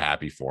was just so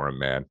happy for him,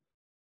 man.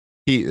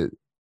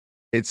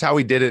 It's how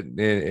he did it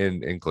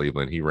in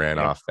Cleveland. He ran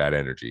off that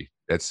energy.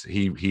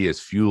 He is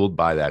fueled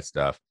by that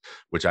stuff,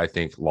 which I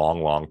think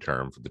long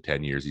term, for the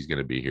 10 years he's going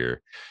to be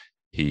here,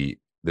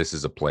 this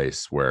is a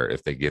place where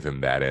if they give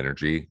him that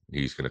energy,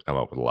 he's going to come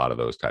up with a lot of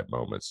those type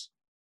moments.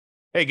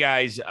 Hey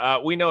guys,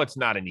 we know it's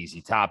not an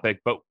easy topic,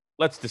 but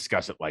let's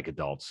discuss it like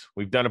adults.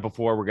 We've done it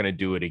before. We're going to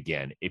do it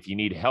again. If you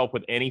need help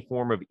with any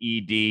form of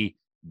ED,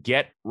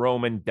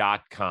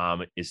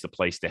 GetRoman.com is the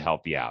place to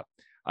help you out.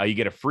 You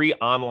get a free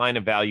online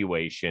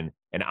evaluation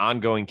and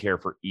ongoing care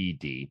for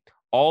ED,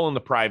 all in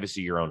the privacy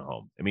of your own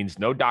home. It means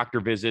no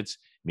doctor visits.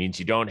 It means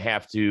you don't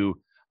have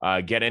to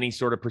get any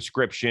sort of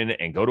prescription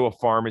and go to a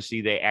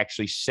pharmacy. They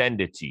actually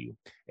send it to you.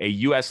 A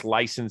U.S.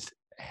 licensed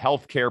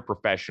healthcare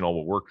professional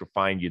will work to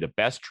find you the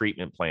best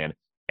treatment plan.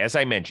 As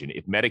I mentioned,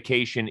 if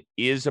medication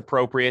is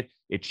appropriate,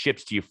 it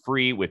ships to you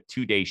free with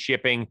 2-day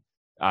shipping.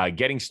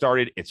 Getting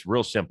started, it's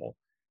real simple.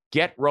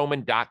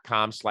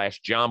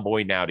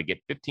 GetRoman.com/JohnBoy now to get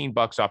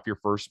 $15 off your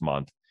first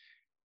month.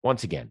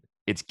 Once again,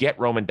 it's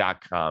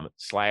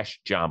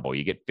GetRoman.com/JohnBoy.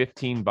 You get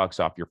 $15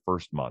 off your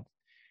first month.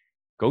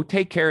 Go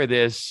take care of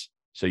this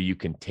so you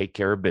can take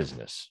care of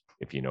business,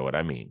 if you know what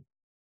I mean.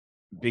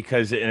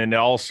 Because, and it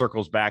all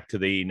circles back to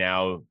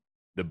the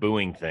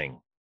booing thing,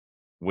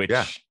 which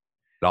it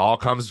all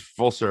comes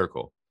full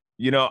circle.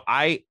 You know,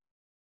 Plouffe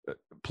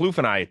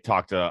and I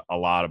talked a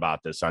lot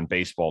about this on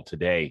Baseball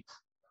Today,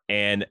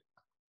 and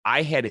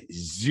I had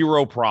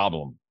zero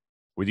problem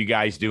with you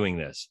guys doing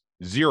this.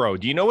 Zero.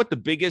 Do you know what the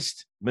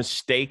biggest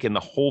mistake in the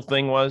whole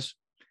thing was?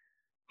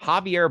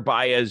 Javier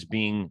Baez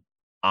being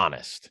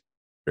honest.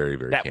 Very,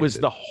 very That candid. was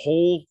the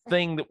whole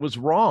thing that was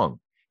wrong.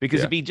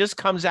 Because if he just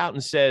comes out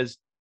and says,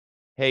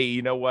 hey,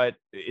 you know what?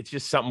 It's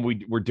just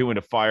something we're doing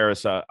to fire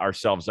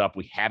ourselves up.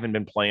 We haven't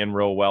been playing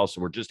real well, so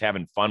we're just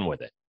having fun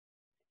with it.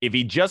 If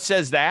he just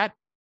says that,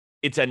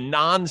 it's a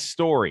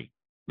non-story.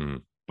 Mm-hmm.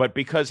 But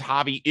because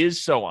Javi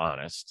is so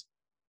honest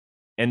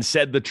and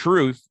said the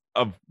truth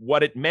of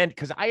what it meant,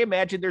 because I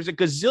imagine there's a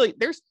gazillion.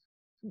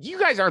 You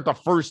guys aren't the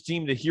first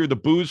team to hear the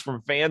boos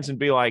from fans and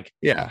be like,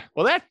 yeah,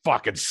 well, that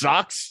fucking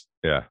sucks.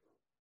 Yeah.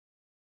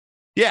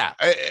 Yeah.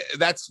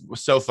 That's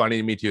so funny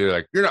to me too.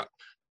 Like, you're not,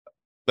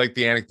 like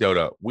the anecdote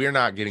of, we're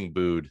not getting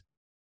booed,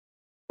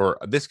 or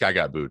this guy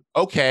got booed.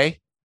 Okay.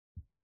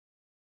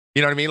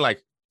 You know what I mean?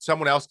 Like,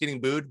 someone else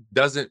getting booed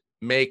doesn't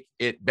make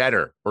it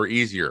better or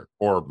easier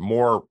or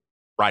more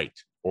right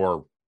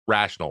or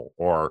rational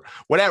or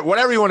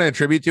whatever you want to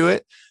attribute to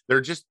it.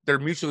 They're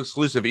mutually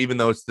exclusive, even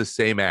though it's the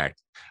same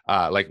act.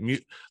 Like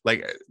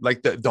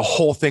the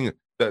whole thing,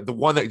 the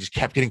one that just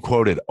kept getting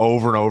quoted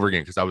over and over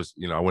again, because I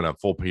went on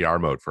full PR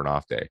mode for an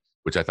off day,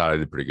 which I thought I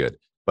did pretty good.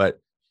 But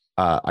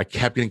I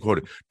kept getting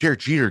quoted. Derek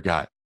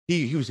Jeter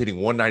he was hitting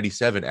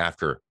 197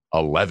 after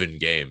 11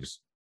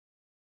 games.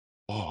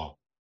 Oh,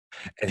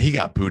 and he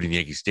got booed in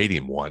Yankee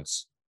Stadium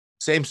once.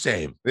 Same.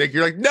 Like,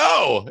 you're like,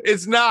 no,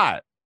 it's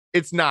not.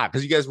 It's not,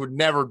 because you guys would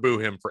never boo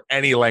him for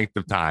any length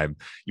of time.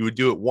 You would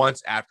do it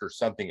once after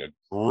something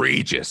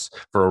egregious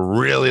for a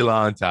really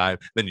long time.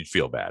 Then you'd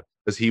feel bad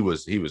because he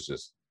was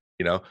just,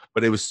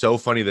 but it was so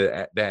funny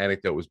that that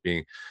anecdote was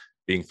being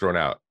thrown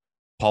out.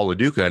 Paul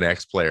LaDuca, an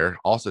ex-player,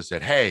 also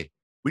said, hey,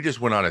 we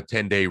just went on a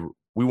 10-day,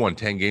 we won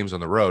 10 games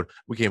on the road.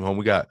 We came home,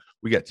 we got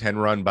 10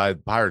 run by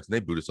the Pirates, and they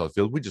booed us off the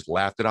field. We just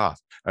laughed it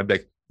off. I'm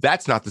like,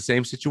 that's not the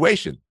same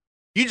situation.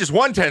 You just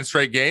won 10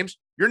 straight games.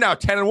 You're now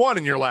 10-1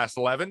 in your last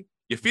 11.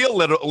 You feel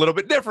a little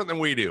bit different than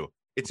we do.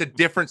 It's a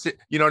difference.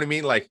 You know what I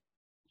mean? Like,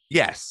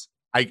 yes,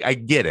 I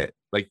get it.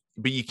 Like,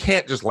 but you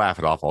can't just laugh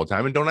it off all the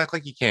time, and don't act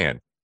like you can,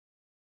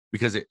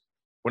 because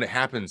when it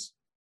happens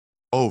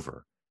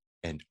over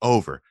and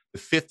over, the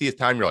 50th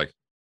time, you're like,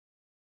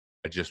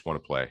 I just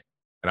want to play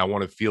and I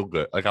want to feel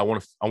good. Like, I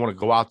want to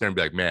go out there and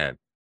be like, man,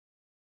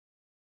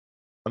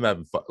 I'm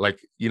having fun. Like,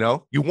 you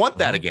want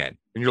that again.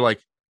 And you're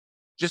like,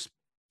 just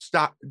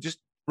stop, just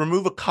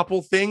remove a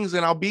couple things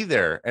and I'll be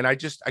there. And I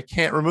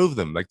can't remove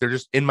them. Like, they're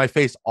just in my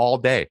face all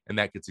day, and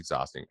that gets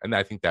exhausting. And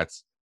I think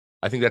that's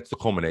the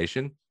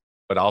culmination.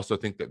 But I also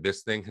think that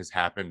this thing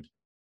happens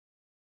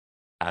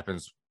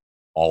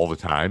all the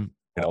time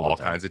in all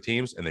kinds of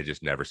teams, and they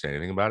just never say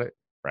anything about it.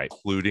 Right.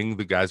 Including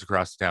the guys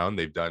across town.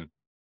 They've done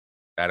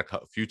that a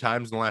few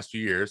times in the last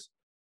few years.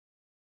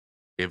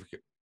 If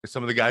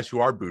some of the guys who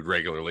are booed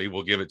regularly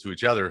will give it to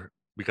each other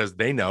because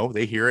they know,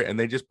 they hear it, and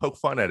they just poke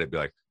fun at it. Be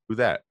like, who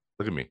that?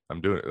 Look at me. I'm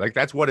doing it. Like,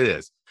 that's what it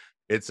is.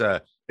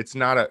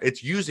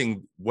 It's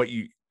using what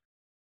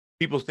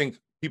people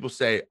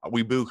say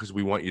we boo because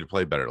we want you to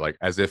play better, like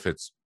as if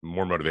it's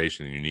more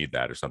motivation and you need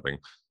that or something.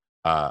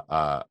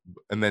 And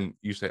then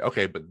you say,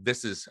 okay, but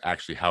this is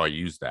actually how I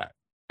use that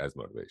as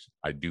motivation.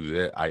 I do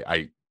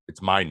that.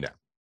 It's mine now.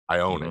 I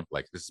own it.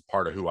 Like, this is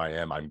part of who I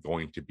am. I'm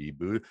going to be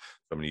booed. So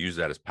I'm going to use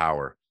that as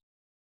power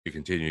to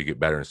continue to get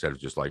better, instead of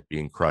just like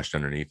being crushed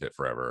underneath it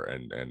forever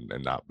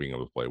and not being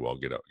able to play well.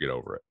 Get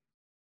over it.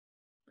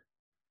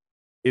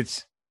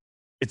 It's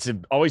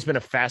always been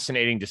a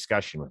fascinating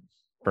discussion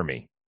for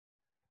me,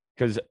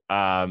 because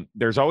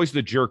there's always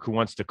the jerk who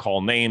wants to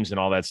call names and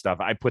all that stuff.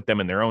 I put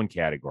them in their own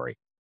category,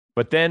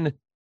 but then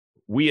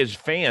we as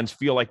fans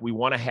feel like we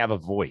want to have a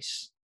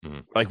voice.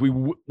 Like we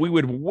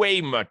would way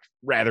much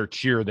rather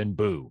cheer than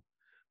boo.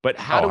 But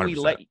how do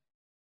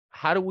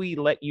we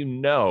let you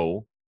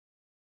know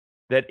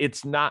that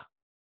it's not?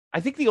 I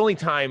think the only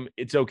time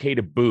it's okay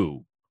to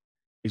boo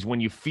is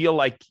when you feel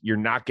like you're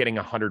not getting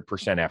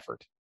 100%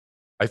 effort.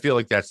 I feel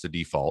like that's the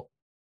default.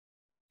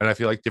 And I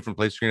feel like different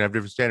places are going to have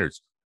different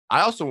standards.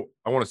 I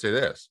want to say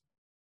this.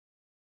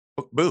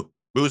 Boo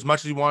as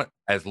much as you want,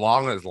 as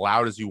long as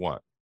loud as you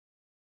want.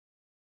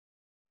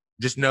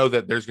 Just know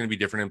that there's going to be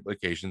different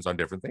implications on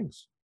different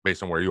things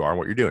based on where you are and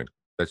what you're doing.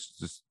 That's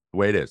just the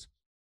way it is.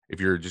 If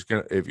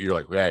you're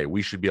like, hey,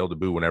 we should be able to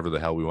boo whenever the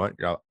hell we want,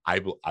 I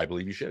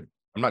believe you should.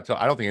 I don't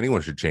think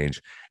anyone should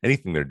change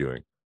anything they're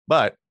doing.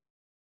 But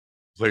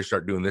players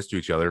start doing this to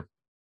each other,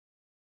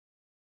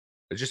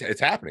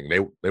 it's happening.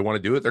 They want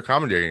to do it. They're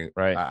commentating.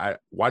 Right.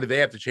 Why do they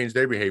have to change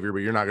their behavior, but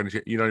you're not going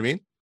to? You know what I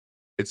mean?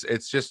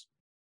 It's just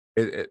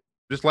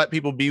just let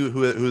people be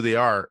who they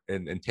are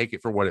and take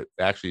it for what it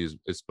actually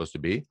is supposed to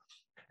be,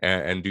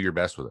 and do your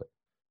best with it.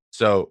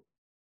 So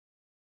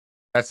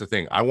that's the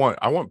thing. I want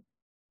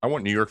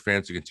New York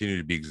fans to continue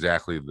to be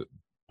exactly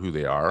who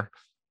they are,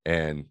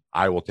 and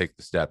I will take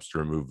the steps to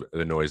remove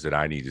the noise that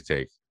I need to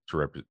take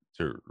to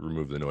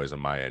remove the noise on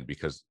my end,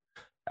 because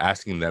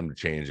asking them to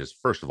change is,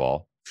 first of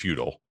all,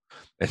 futile,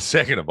 and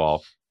second of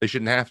all, they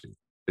shouldn't have to.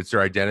 It's their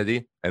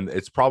identity, and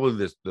it's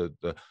probably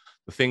the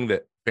thing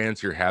that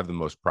fans here have the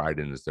most pride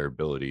in is their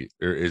ability,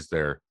 or is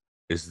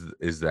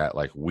that,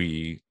 like,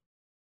 we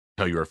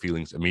tell you our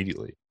feelings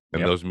immediately,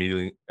 and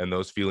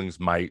those feelings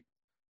might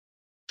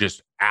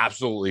just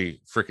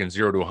absolutely freaking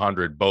 0 to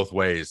 100 both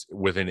ways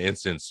within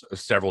instance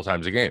several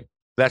times a game.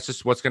 That's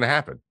just what's going to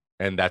happen,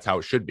 and that's how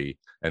it should be,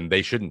 and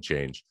they shouldn't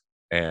change.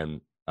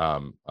 And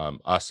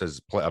us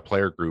as a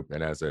player group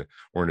and as an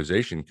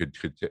organization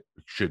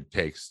should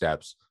take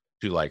steps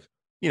to, like,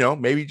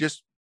 maybe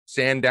just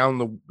sand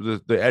down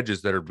the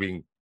edges that are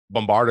being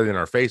bombarded in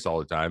our face all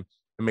the time,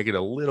 and make it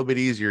a little bit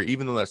easier.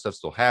 Even though that stuff's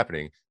still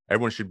happening,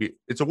 everyone should be.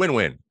 It's a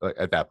win-win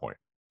at that point.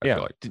 I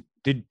feel like.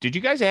 Did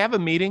you guys have a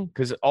meeting?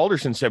 Because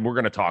Alderson said we're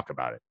going to talk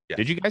about it. Yeah.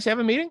 Did you guys have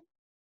a meeting?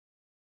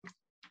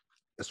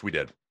 Yes, we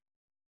did.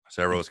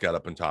 Several of us got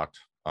up and talked,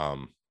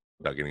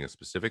 without getting into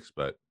specifics,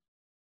 but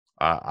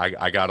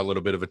I got a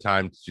little bit of a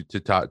time to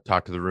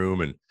talk to the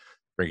room, and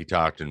Frankie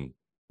talked, and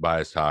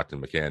Bias talked,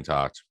 and McCann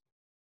talked,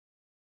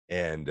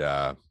 and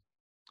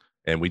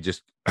we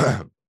just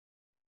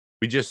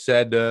we just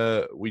said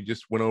we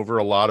just went over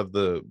a lot of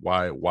the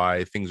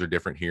why things are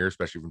different here,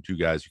 especially from two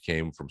guys who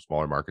came from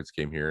smaller markets,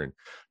 came here, and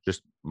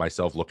just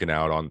myself looking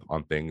out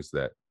on things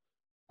that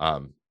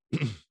um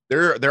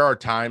there are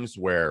times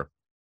where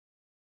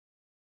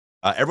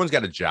everyone's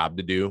got a job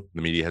to do.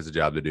 The media has a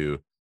job to do.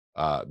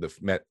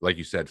 Like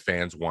you said,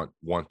 fans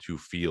want to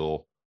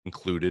feel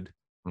included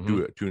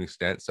to an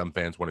extent. Some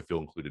fans want to feel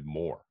included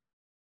more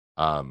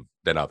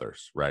than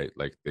others, right?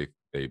 Like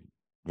they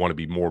want to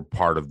be more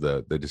part of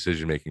the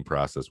decision making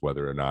process,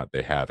 whether or not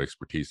they have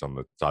expertise on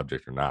the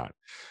subject or not.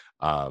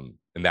 And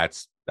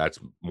that's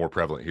more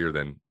prevalent here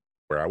than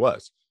where I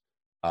was,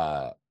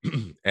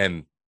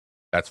 and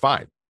that's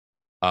fine.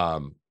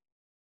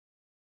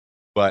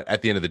 But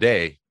at the end of the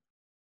day,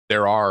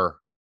 there are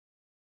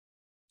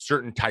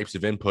certain types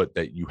of input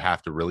that you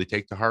have to really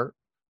take to heart,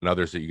 and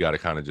others that you got to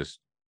kind of just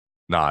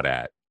nod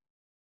at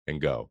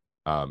and go.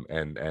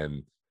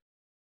 And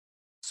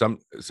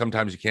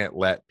sometimes you can't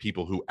let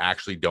people who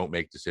actually don't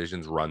make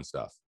decisions run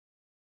stuff,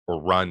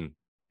 or run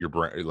your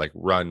brain, like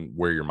run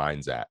where your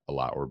mind's at a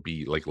lot, or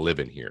be like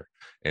living here.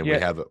 And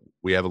Yeah.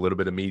 we have a little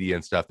bit of media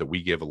and stuff that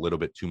we give a little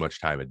bit too much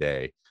time a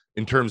day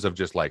in terms of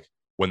just like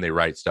when they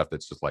write stuff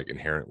that's just like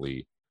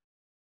inherently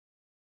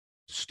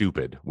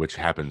stupid, which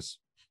happens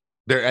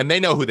there, and they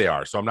know who they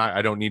are. So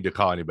I don't need to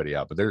call anybody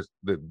out, but they're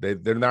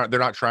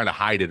not trying to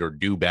hide it or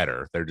do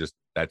better. They're just,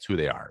 that's who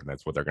they are. And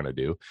that's what they're going to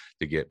do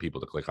to get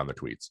people to click on their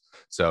tweets.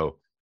 So,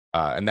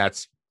 and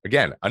that's,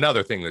 again,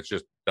 another thing that's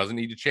just doesn't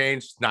need to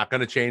change. It's not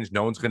going to change.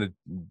 No one's going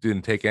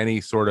to take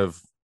any sort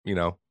of,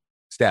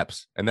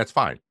 steps, and that's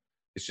fine.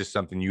 It's just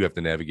something you have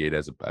to navigate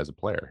as a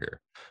player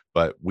here.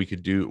 But we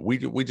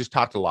just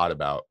talked a lot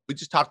about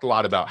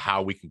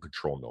how we can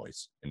control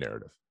noise and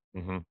narrative.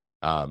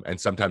 And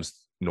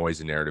sometimes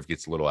noise and narrative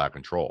gets a little out of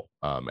control,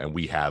 and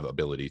we have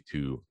ability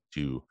to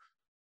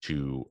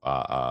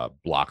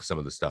block some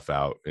of the stuff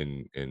out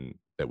in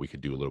that we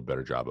could do a little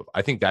better job of.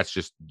 I think that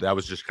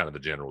was just kind of the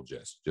general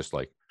gist. Just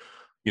like,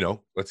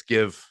 let's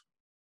give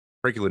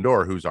Frankie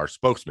Lindor, who's our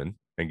spokesman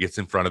and gets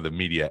in front of the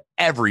media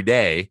every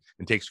day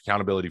and takes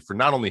accountability for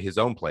not only his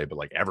own play, but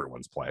like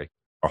everyone's play,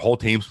 our whole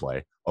team's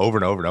play, over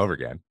and over and over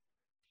again.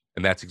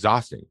 And that's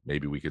exhausting.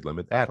 Maybe we could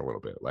limit that a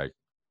little bit. Like,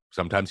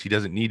 sometimes he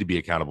doesn't need to be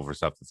accountable for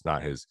stuff that's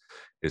not his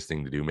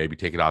thing to do. Maybe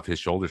take it off his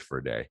shoulders for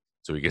a day,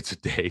 so he gets a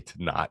day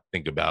to not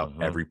think about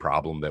every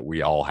problem that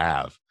we all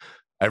have,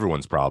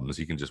 everyone's problems.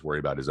 He can just worry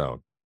about his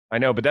own. I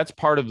know, but that's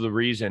part of the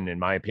reason, in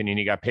my opinion,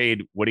 he got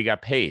paid what he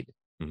got paid,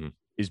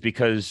 is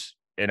because,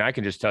 and I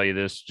can just tell you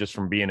this just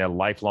from being a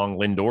lifelong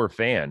Lindor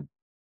fan,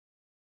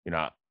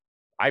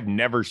 I've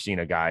never seen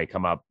a guy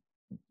come up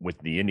with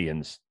the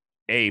Indians,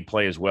 A,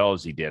 play as well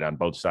as he did on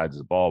both sides of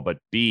the ball, but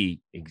B,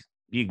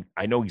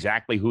 I know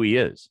exactly who he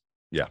is.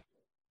 Yeah.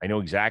 I know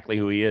exactly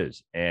who he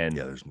is. And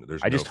yeah,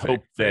 there's I just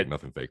hope that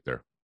nothing fake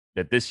there,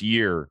 that this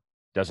year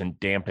doesn't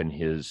dampen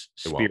his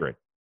spirit.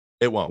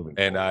 It won't.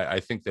 And I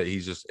think that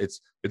he's just,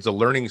 it's a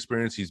learning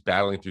experience. He's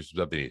battling through some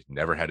stuff that he's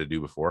never had to do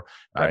before.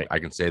 Right. I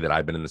can say that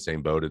I've been in the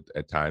same boat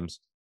at times,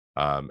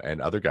 and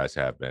other guys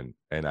have been.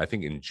 And I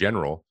think in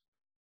general,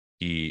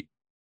 he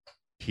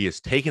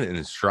has taken it in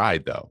his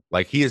stride, though.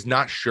 Like, he has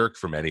not shirked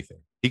from anything.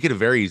 He could have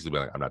very easily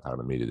been like, I'm not talking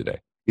to the media today.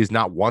 He's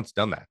not once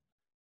done that.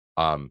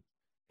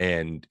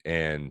 And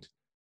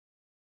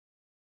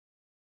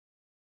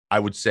I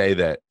would say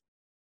that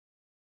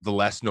the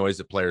less noise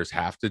that players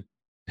have to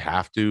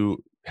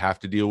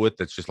deal with,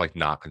 that's just like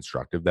not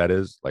constructive. That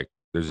is, like,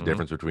 there's a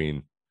difference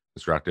between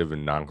constructive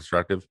and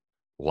non-constructive.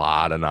 A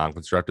lot of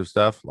non-constructive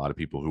stuff. A lot of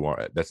people who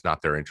are, that's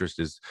not their interest,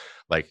 is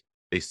like,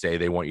 they say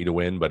they want you to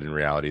win, but in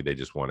reality, they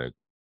just want to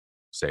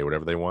say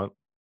whatever they want.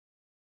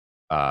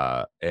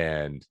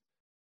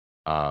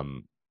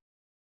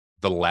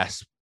 The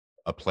less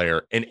a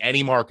player in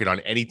any market on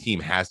any team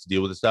has to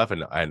deal with this stuff,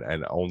 and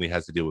only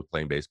has to deal with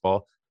playing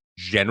baseball,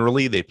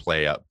 generally they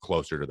play up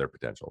closer to their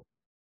potential.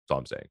 That's all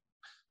I'm saying.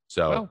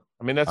 So, well,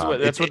 I mean, that's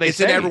what they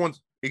say.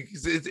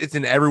 It's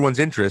in everyone's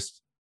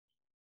interest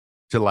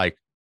to like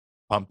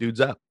pump dudes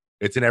up.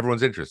 It's in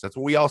everyone's interest. That's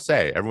what we all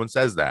say. Everyone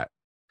says that.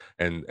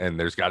 And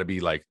there's got to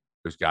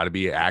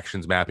be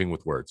actions mapping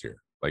with words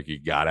here. Like, you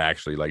got to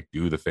actually like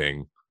do the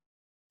thing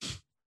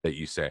that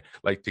you say,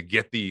 like, to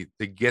get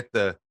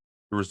the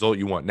result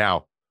you want.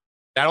 Now,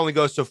 that only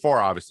goes so far,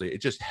 obviously. It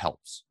just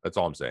helps. That's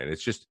all I'm saying.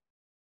 It's just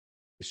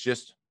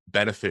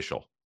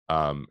beneficial.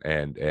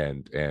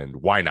 And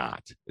why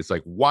not? It's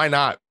like, why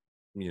not?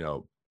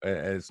 And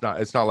it's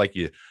not like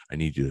I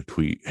need you to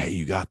tweet, hey,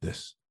 you got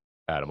this,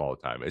 at them all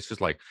the time. It's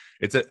just like,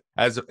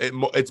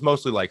 it's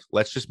mostly like,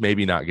 let's just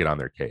maybe not get on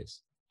their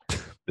case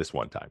this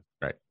one time.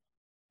 Right.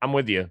 I'm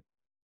with you.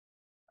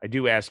 I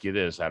do ask you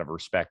this out of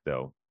respect,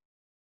 though.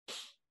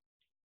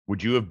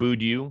 Would you have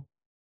booed you?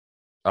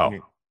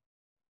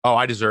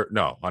 I deserve,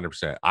 no,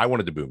 100%. I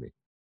wanted to boo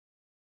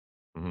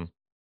me.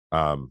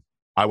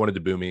 I wanted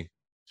to boo me,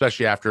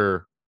 especially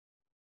after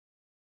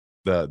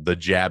the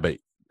jab at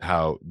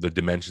how the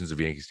dimensions of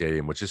Yankee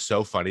Stadium, which is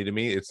so funny to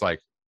me. It's like,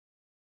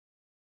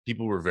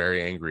 people were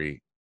very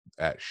angry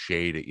at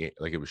shade.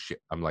 Like, it was shit.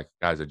 I'm like,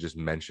 guys, I just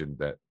mentioned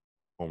that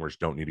homers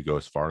don't need to go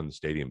as far in the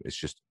stadium. It's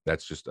just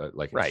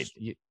like right.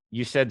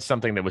 You said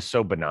something that was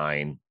so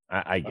benign.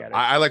 I get it.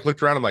 I like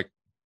looked around. I'm like,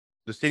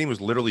 the stadium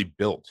was literally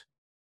built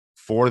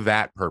for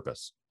that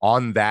purpose.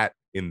 With that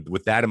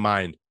in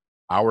mind,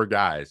 our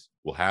guys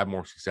will have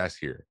more success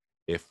here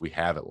if we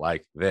have it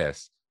like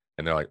this.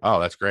 And they're like, oh,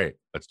 that's great.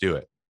 Let's do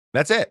it.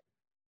 That's it.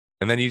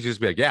 And then you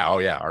just be like, yeah, oh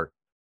yeah,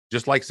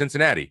 just like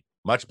Cincinnati,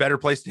 much better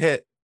place to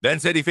hit than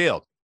Citi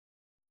Field.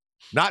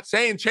 Not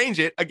saying change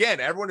it. Again,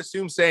 everyone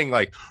assumes saying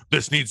like,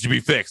 this needs to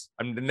be fixed.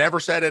 I've never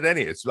said it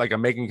any. It's like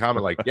I'm making a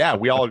comment like, yeah,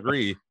 we all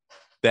agree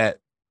that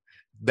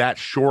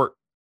short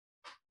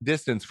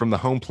distance from the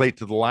home plate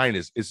to the line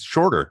is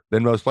shorter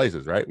than most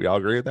places, right? We all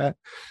agree with that.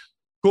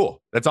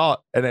 Cool. That's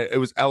all. And it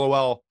was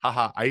LOL.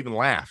 Haha. I even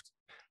laughed.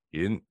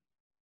 He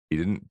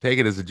didn't take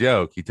it as a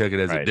joke. He took it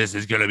as this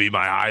is going to be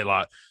my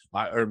highlight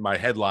or my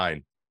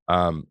headline.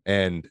 And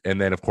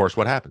then of course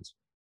what happens?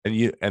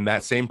 And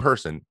that same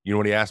person, you know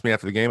what he asked me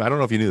after the game? I don't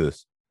know if you knew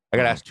this. I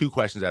got asked 2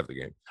 questions after the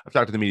game. I've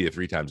talked to the media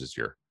 3 times this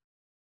year.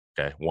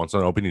 Okay. Once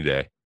on opening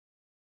day.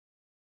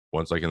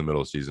 Once like in the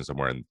middle of the season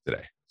somewhere in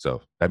today.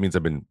 So that means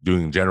I've been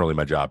doing generally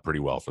my job pretty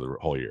well for the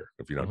whole year.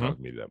 If you don't talk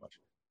to me that much.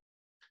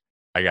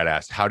 I got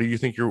asked, how do you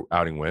think your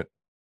outing went?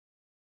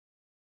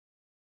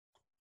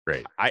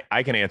 Great.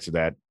 I can answer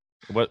that.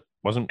 What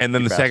wasn't? And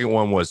then the second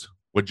one was,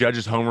 would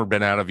Judge's homer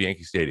been out of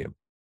Yankee Stadium?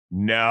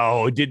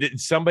 No. Did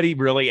somebody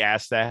really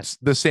ask that?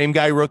 The same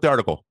guy who wrote the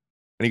article.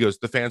 And he goes,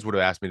 the fans would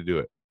have asked me to do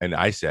it. And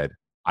I said,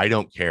 I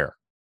don't care.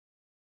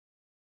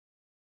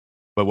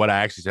 But what I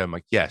actually said, I'm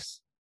like,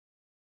 yes.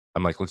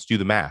 I'm like, let's do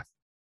the math.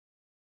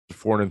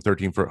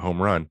 413-foot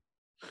home run,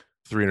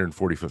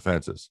 340-foot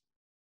fences.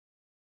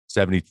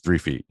 73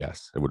 feet.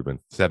 Yes, it would have been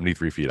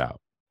 73 feet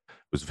out. It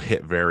was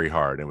hit very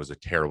hard. And it was a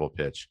terrible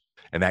pitch.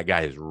 And that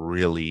guy is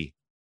really,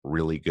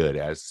 really good,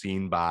 as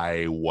seen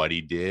by what he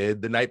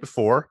did the night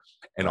before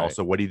and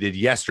also what he did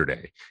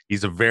yesterday.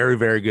 He's a very,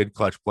 very good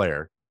clutch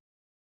player.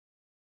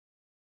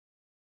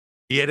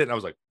 He hit it, and I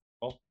was like,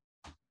 well,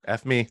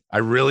 F me. I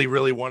really,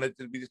 really wanted it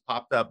to be just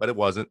popped up, but it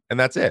wasn't. And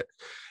that's it.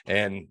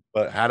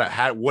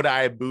 But would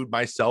I have booed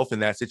myself in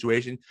that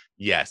situation?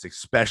 Yes,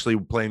 especially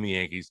playing the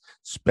Yankees,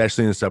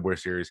 especially in the Subway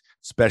Series,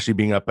 especially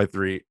being up by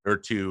 3 or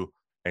 2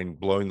 and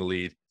blowing the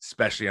lead,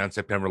 especially on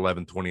September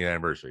 11th, 20th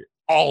anniversary.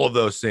 All of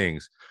those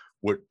things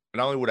would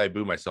not only would I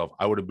boo myself,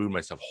 I would have booed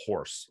myself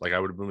hoarse. Like I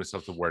would have booed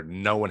myself to where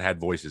no one had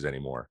voices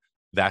anymore.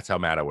 That's how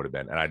mad I would have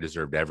been. And I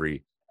deserved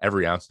every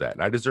ounce of that.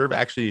 And I deserve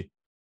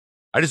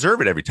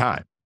it every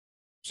time.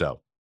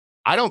 So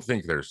I don't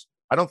think they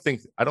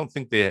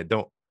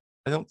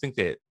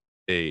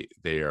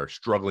are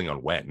struggling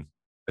on when.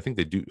 I think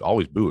they do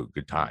always boo at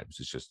good times.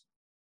 It's just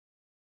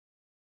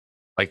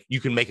like you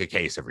can make a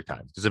case every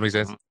time. Does that make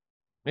sense?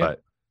 Yeah.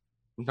 But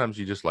sometimes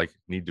you just like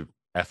need to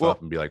F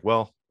up and be like,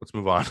 well, let's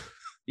move on.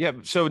 Yeah.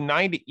 So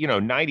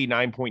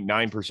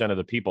 99.9% of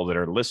the people that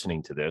are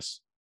listening to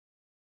this,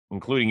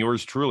 including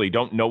yours truly,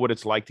 don't know what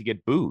it's like to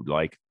get booed.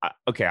 Like,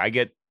 okay, I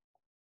get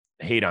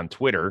hate on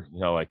Twitter,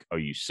 like, oh,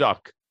 you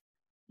suck.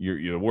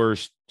 You're the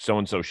worst.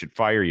 So-and-so should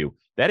fire you.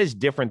 That is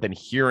different than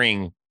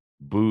hearing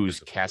boos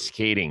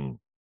cascading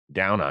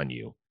down on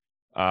you.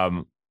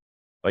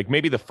 Like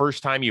maybe the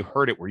first time you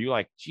heard it, were you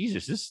like,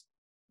 Jesus,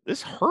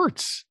 this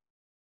hurts.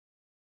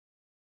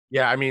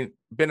 Yeah. I mean,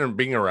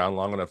 being around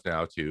long enough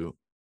now too.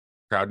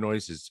 Crowd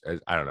noise is,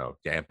 I don't know,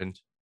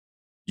 dampened.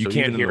 You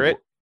can't hear it.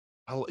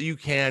 You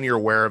can, you're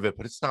aware of it,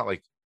 but it's not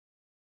like,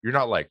 you're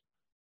not like,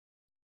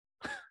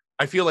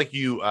 I feel like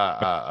you,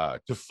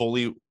 to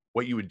fully,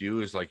 what you would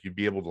do is like, you'd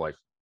be able to like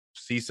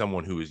see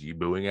someone who is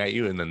booing at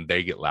you and then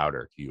they get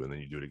louder to you and then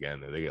you do it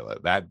again. And they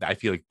get that. I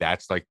feel like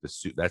that's like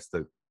that's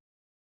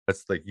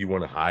like you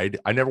want to hide.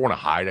 I never want to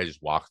hide. I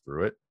just walk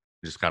through it.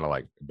 It just kind of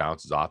like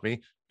bounces off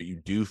me, but you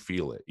do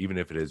feel it, even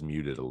if it is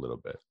muted a little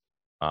bit.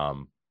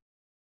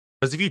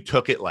 Because if you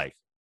took it like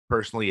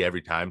personally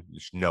every time,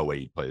 there's no way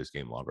you'd play this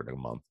game longer than a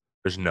month.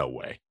 There's no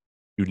way.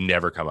 You'd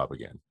never come up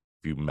again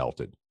if you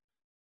melted.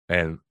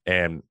 And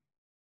then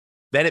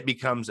it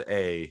becomes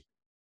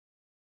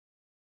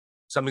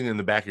something in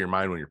the back of your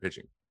mind when you're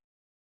pitching.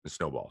 It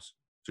snowballs.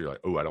 So you're like,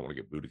 oh, I don't want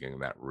to get booed again.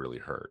 And that really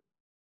hurt.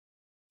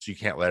 So you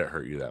can't let it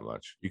hurt you that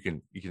much. It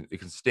can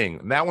sting.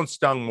 And that one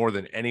stung more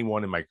than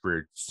anyone in my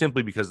career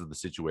simply because of the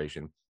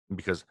situation and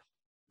because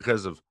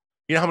of,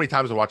 you know how many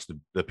times I watched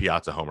the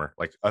Piazza homer?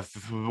 Like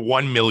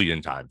 1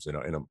 million times,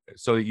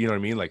 so you know what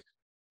I mean? Like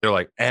they're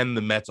like, and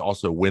the Mets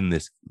also win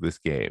this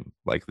game.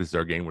 Like this is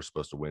our game we're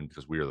supposed to win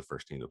because we are the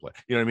first team to play.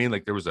 You know what I mean?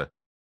 Like there was a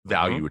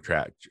value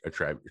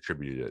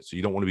attributed to it. So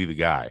you don't want to be the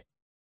guy.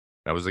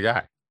 I was the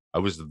guy. I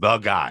was the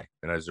guy,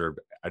 and I deserved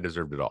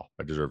it all.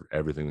 I deserved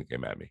everything that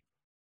came at me.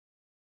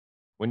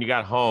 When you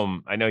got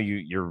home, I know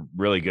you're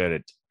really good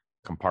at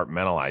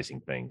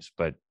compartmentalizing things,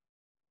 but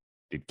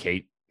did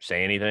Kate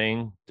say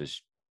anything?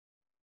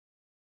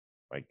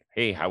 Like,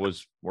 hey, how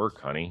was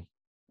work, honey?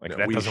 Like, no,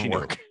 that doesn't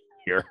work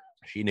here.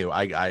 She knew.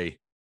 I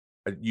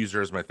use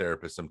her as my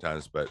therapist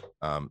sometimes, but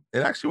it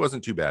actually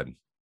wasn't too bad.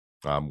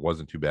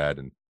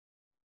 And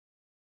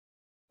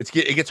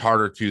it gets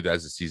harder too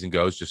as the season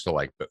goes, just to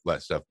like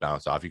let stuff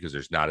bounce off you because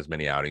there's not as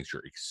many outings.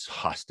 You're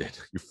exhausted.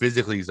 You're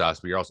physically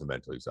exhausted, but you're also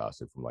mentally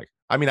exhausted from like,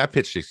 I mean, I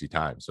pitched 60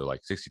 times. So like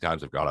 60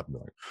 times I've got up and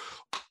been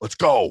like, let's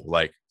go,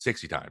 like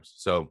 60 times.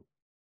 So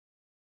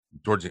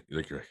towards it,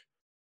 like you're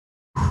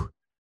like,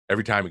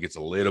 every time it gets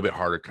a little bit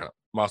harder, kind of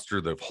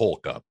muster the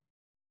Hulk up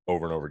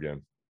over and over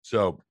again.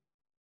 So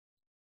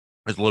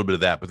there's a little bit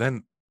of that, but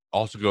then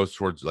also goes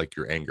towards like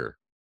your anger.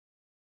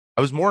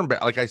 I was more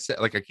like I said,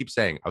 like I keep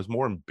saying, I was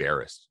more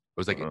embarrassed.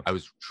 I was like, I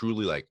was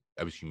truly like,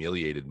 I was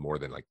humiliated more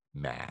than like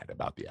mad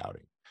about the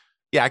outing.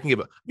 Yeah, I can give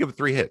it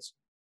 3 hits,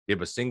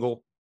 give a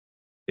single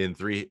in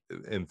three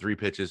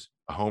pitches,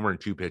 a homer in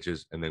 2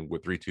 pitches, and then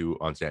with 3-2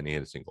 on Stanton, he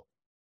hit a single.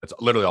 That's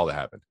literally all that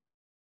happened.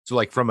 So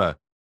like from a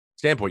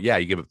standpoint, yeah,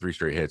 you give up 3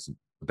 straight hits,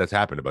 but that's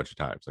happened a bunch of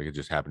times. Like it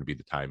just happened to be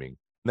the timing. And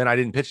then I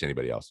didn't pitch to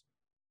anybody else.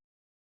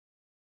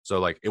 So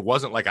like it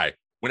wasn't like I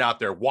went out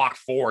there, walked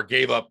 4,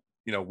 gave up,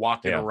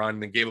 walked in a run,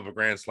 and then gave up a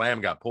grand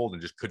slam, got pulled,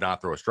 and just could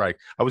not throw a strike.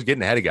 I was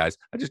getting ahead of guys.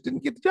 I just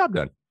didn't get the job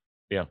done.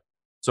 Yeah.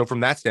 So from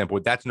that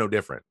standpoint, that's no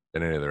different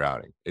than any other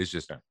outing. It's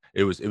just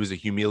it was a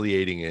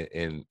humiliating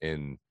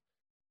in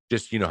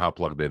just how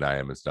plugged in I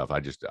am and stuff. I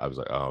was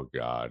like, oh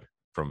God,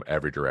 from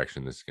every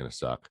direction, this is gonna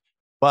suck.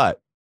 But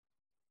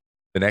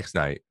the next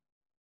night,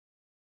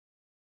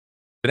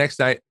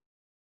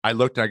 I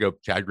looked and I go,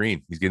 Chad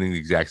Green, he's getting the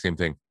exact same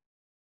thing.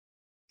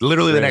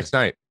 Literally the next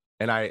night.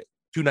 And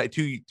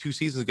two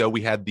seasons ago,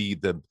 we had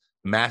the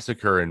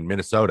massacre in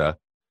Minnesota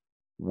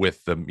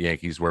with the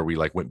Yankees where we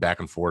like went back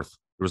and forth.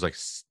 There was like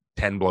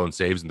 10 blown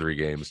saves in 3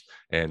 games,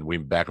 and we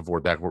back and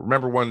forth.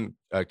 Remember when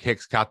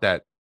Hicks caught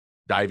that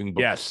diving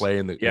play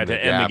in the to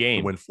end the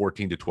game to win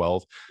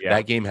 14-12?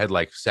 That game had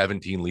like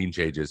 17 lead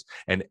changes,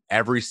 and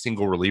every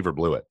single reliever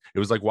blew it. It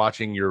was like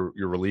watching your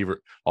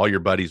reliever, all your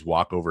buddies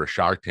walk over a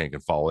shark tank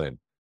and fall in.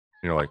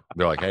 They're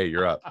like, hey,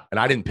 you're up. And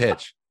I didn't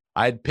pitch.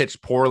 I had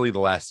pitched poorly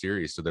the last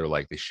series, so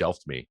they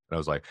shelved me. And I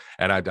was like,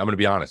 and I'm going to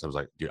be honest, I was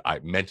like, dude, I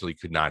mentally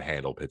could not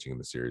handle pitching in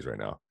the series right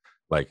now.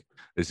 Like,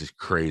 this is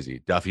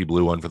crazy. Duffy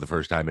blew one for the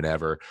first time in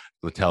ever.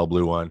 Littell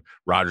blew one.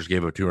 Rogers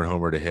gave up a 2-run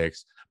homer to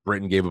Hicks.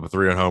 Britton gave up a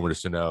 3-run homer to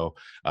Sano.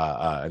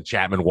 And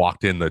Chapman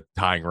walked in the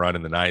tying run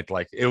in the 9th.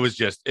 Like, it was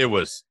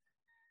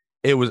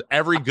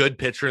every good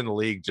pitcher in the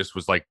league just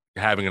was like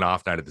having an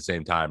off night at the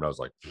same time. And I was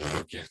like,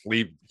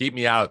 keep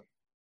me out.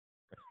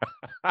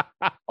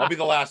 I'll be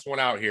the last one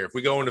out here. If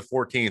we go into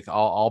 14th,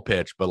 I'll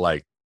pitch, but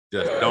like,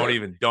 just don't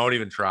even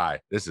try.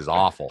 This is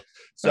awful.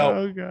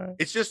 So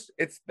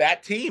it's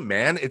that team,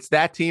 man. It's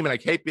that team, and I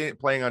keep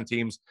playing on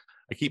teams.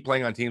 I keep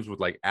playing on teams with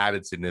like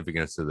added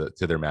significance to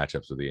their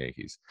matchups with the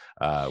Yankees,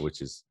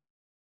 which is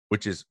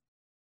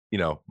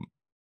a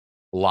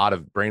lot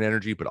of brain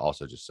energy, but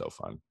also just so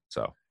fun.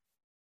 So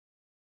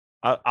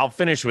I'll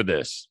finish with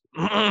this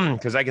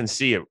because I can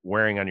see it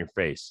wearing on your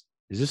face.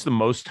 Is this the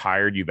most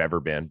tired you've ever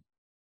been?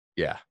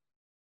 Yeah,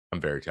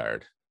 I'm very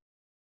tired.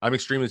 I'm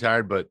extremely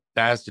tired, but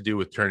that has to do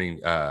with turning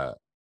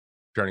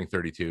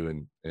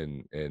 32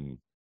 in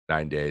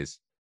 9 days,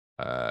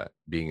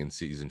 being in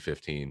season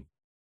 15.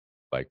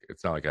 Like,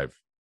 it's not like I've,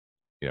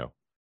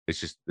 it's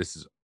just, this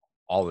is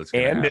all that's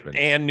going to happen.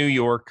 And New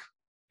York.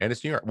 And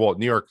it's New York. Well,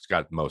 New York's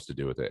got most to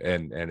do with it.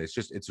 And it's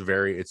just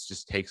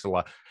takes a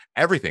lot.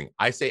 Everything.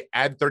 I say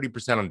add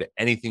 30% onto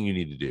anything you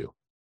need to do.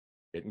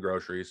 Getting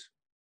groceries,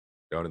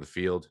 going to the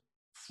field,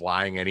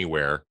 flying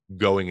anywhere,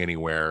 going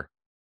anywhere,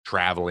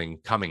 traveling,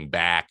 coming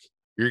back.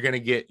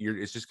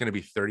 It's just going to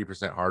be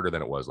 30% harder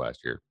than it was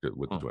last year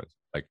with the Twins.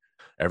 Like,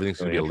 everything's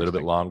going to be a little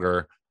bit longer,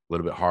 a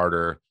little bit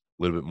harder,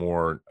 a little bit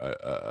more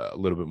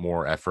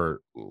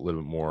effort, a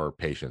little bit more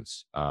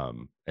patience.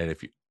 And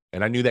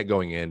I knew that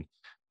going in,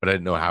 but I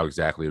didn't know how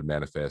exactly it would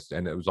manifest.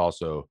 And it was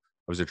also,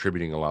 I was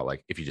attributing a lot,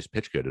 like, if you just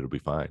pitch good, it'll be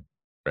fine.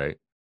 Right.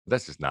 But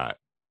that's just not,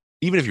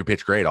 even if you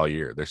pitch great all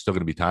year, there's still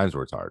going to be times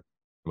where it's hard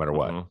no matter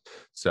what.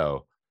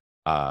 So,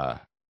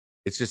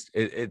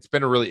 it's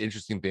been a really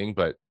interesting thing,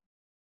 but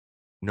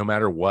no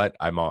matter what,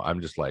 I'm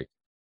just like,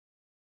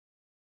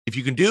 if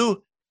you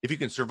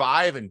can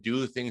survive and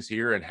do things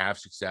here and have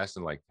success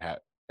and like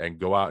and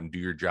go out and do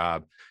your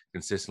job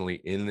consistently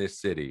in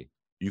this city,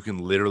 you can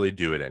literally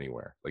do it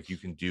anywhere. Like, you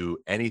can do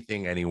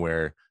anything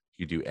anywhere.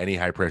 You do any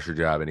high pressure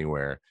job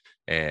anywhere.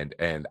 And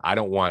I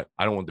don't want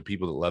the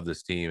people that love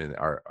this team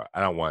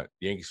I don't want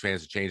Yankees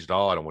fans to change it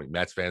all. I don't want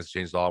Mets fans to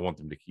change it all. I want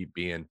them to keep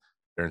being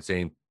their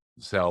insane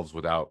selves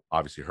without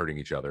obviously hurting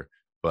each other.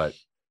 But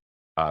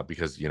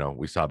because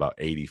we saw about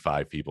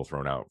 85 people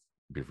thrown out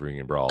before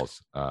in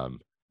brawls.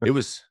 It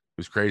was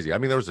crazy. I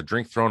mean, there was a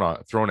drink thrown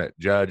at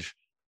Judge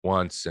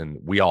once, and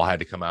we all had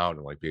to come out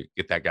and like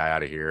get that guy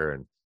out of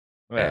here.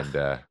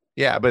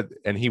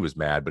 And he was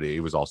mad, but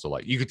he was also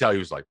like, you could tell he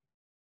was like,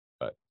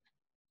 but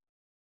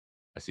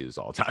I see this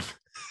all the time.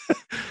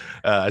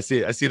 I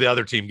see the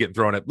other team getting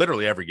thrown at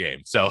literally every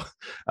game. So,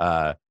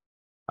 but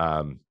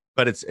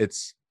it's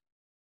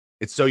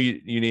so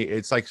unique.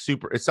 It's like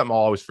it's something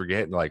I'll always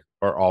forget and like,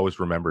 or always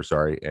remember.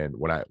 Sorry. And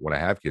when I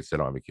have kids, I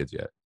don't have any kids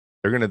yet.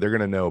 They're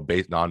gonna know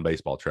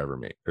non-baseball Trevor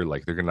May.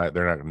 They're not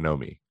gonna know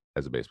me.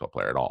 as a baseball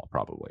player at all.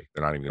 Probably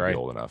they're not even going to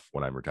be old enough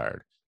when I'm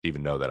retired to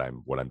even know that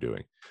I'm what I'm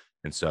doing.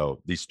 And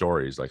so these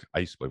stories, like I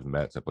used to live in the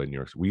Mets, I played in New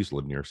York. We used to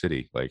live in New York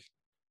City, like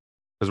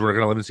because we're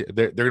going to live in.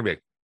 They're going to be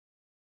like,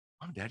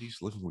 "Mom, Dad used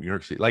to live in New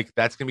York City." Like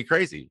that's going to be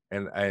crazy.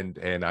 And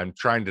I'm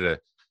trying to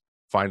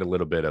find a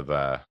little bit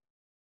of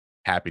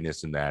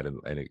happiness in that and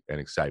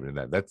excitement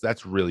in that.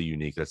 That's really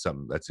unique. That's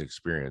something that's an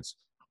experience,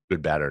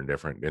 good, bad, or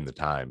indifferent in the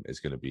time is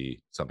going to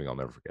be something I'll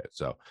never forget.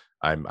 So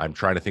I'm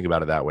trying to think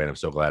about it that way. And I'm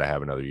so glad I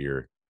have another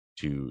year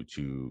to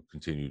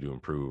continue to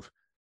improve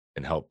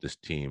and help this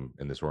team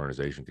and this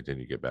organization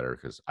continue to get better.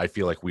 Cause I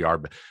feel like we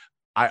are,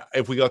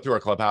 if we go through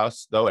our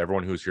clubhouse though,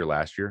 everyone who was here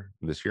last year,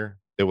 and this year,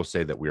 they will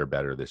say that we are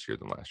better this year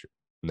than last year.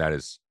 And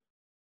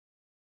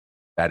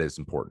that is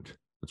important.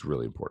 It's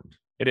really important.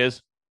 It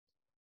is.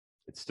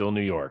 It's still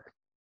New York.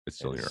 It's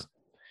still New York.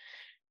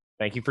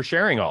 Thank you for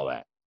sharing all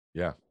that.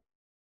 Yeah.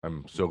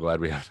 I'm so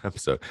glad we had an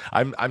episode.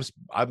 I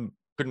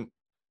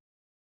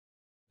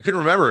couldn't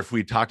remember if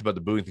we talked about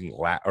the booing thing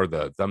or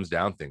the thumbs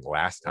down thing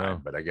last time,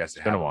 but I guess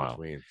it's been a while.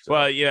 Between, so.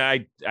 Well, yeah,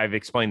 I've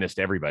explained this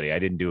to everybody. I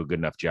didn't do a good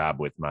enough job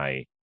with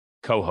my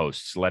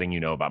co-hosts letting you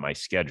know about my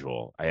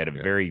schedule. I had a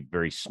very,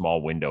 very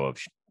small window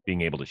of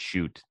being able to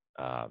shoot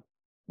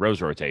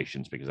Rose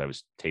rotations because I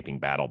was taping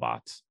Battle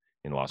Bots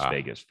in Las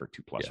Vegas for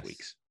 2+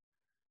 weeks.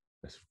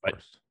 Yes,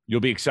 but you'll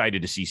be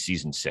excited to see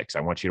season 6. I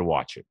want you to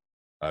watch it.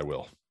 I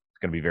will. It's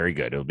going to be very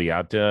good. It'll be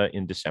out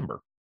in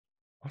December.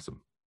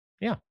 Awesome.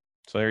 Yeah.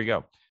 So there you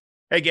go.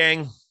 Hey,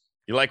 gang,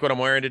 you like what I'm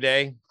wearing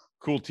today?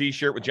 Cool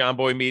T-shirt with John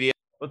Boy Media.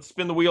 Let's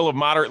spin the wheel of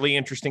moderately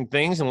interesting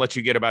things and let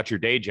you get about your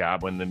day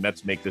job when the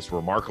Mets make this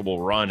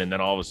remarkable run, and then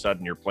all of a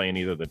sudden you're playing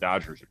either the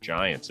Dodgers or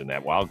Giants in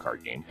that wild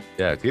card game.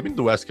 Yeah, give me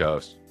the West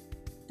Coast.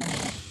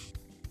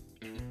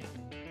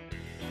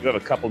 You have a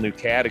couple new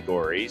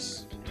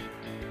categories,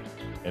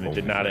 and it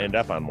did not end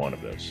up on one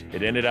of those.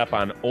 It ended up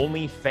on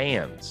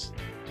OnlyFans.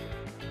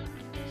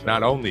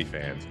 Not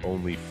OnlyFans,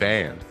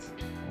 OnlyFans.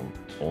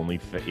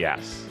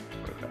 Yes.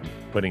 I'm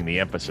putting the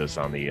emphasis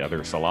on the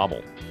other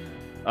syllable.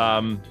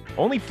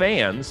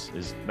 OnlyFans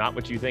is not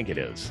what you think it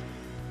is.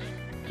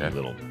 A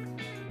little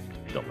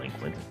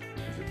delinquent.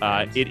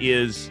 It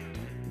is,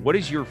 what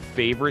is your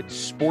favorite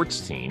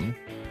sports team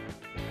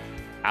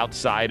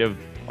outside of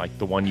like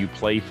the one you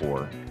play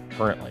for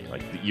currently?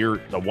 Like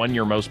the one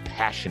you're most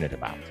passionate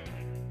about?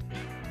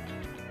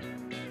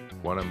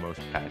 One I'm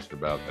most passionate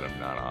about that I'm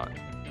not on.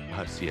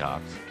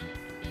 Seahawks.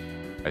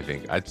 I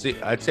think I'd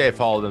say I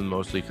follow them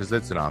mostly because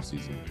it's an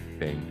off-season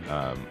thing,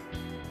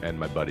 and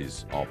my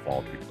buddies all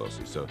follow pretty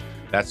closely. So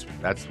that's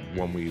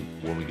when we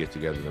get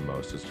together the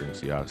most is during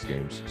Seahawks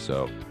games.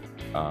 So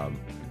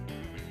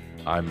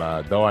I'm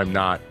though I'm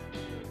not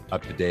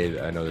up to date.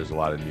 I know there's a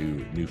lot of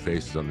new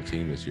faces on the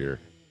team this year.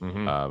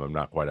 Mm-hmm. I'm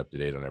not quite up to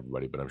date on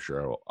everybody, but I'm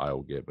sure I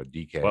will get. But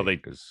DK, well,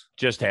 they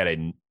just had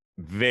a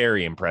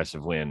very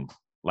impressive win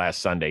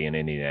last Sunday in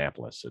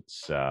Indianapolis.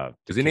 It's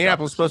is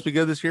Indianapolis supposed to be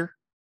good this year?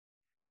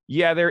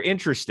 Yeah, they're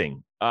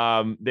interesting.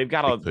 They've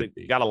got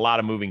a lot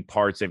of moving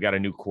parts. They've got a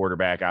new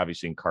quarterback,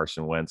 obviously, in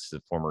Carson Wentz,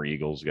 the former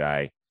Eagles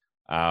guy.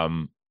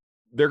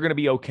 They're going to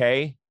be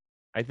okay,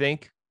 I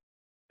think.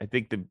 I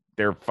think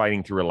they're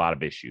fighting through a lot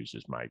of issues,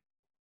 is my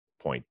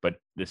point. But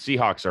the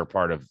Seahawks are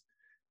part of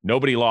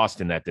nobody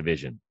lost in that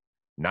division.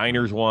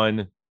 Niners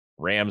won,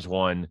 Rams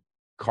won,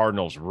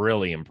 Cardinals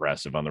really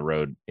impressive on the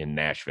road in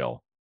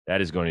Nashville.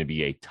 That is going to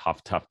be a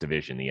tough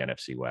division, the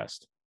NFC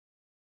West.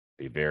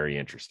 Be very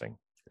interesting.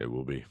 It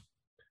will be.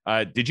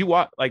 Did you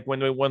watch, like, when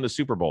they won the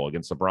Super Bowl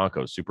against the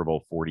Broncos, Super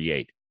Bowl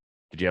 48?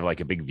 Did you have like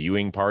a big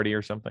viewing party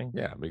or something?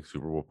 Yeah, big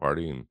Super Bowl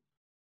party. And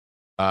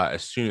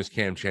as soon as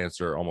Cam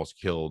Chancellor almost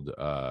killed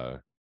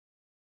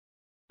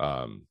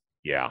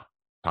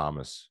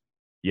Thomas,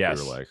 yes,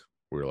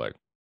 we were like,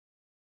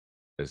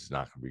 this is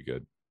not going to be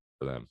good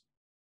for them.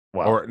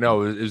 Well, or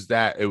no,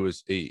 it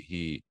was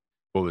he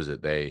what was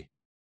it? They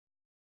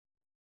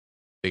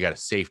got a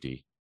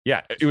safety.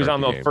 Yeah, it was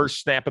on the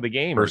first snap of the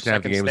game. First snap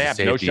of the game was a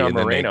safety. No, Sean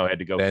Moreno had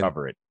to go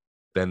cover it.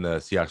 Then the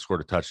Seahawks scored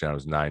a touchdown. It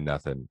was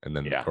 9-0, and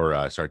then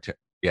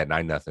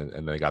 9-0, and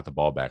then they got the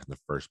ball back in the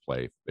first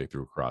play. They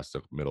threw across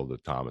the middle to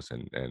Thomas,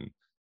 and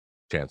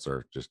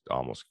Chancellor just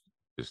almost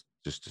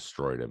just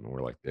destroyed him. And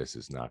we're like, this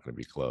is not going to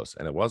be close,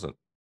 and it wasn't.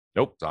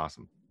 Nope, it's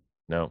awesome.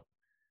 No,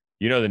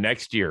 the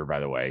next year, by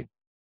the way,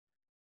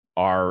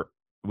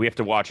 we have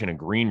to watch in a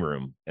green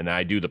room, and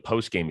I do the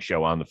post game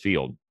show on the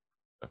field.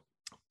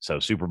 So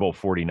Super Bowl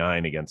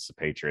 49 against the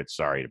Patriots.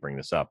 Sorry to bring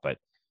this up, but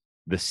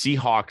the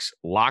Seahawks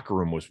locker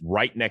room was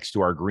right next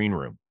to our green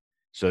room.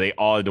 So they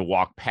all had to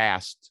walk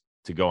past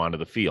to go onto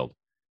the field.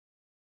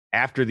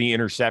 After the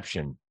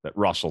interception that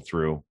Russell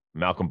threw,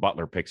 Malcolm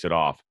Butler picks it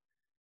off.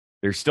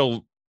 There's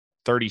still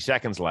 30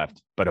 seconds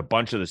left, but a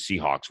bunch of the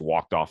Seahawks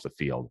walked off the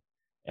field,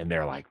 and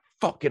they're like,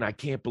 fucking, I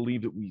can't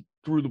believe that we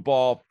threw the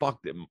ball.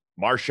 Fuck them.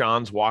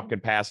 Marshawn's walking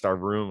past our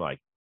room like,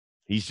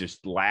 he's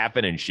just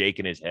laughing and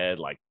shaking his head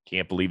like,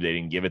 can't believe they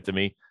didn't give it to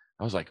me.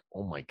 I was like,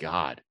 oh, my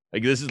God.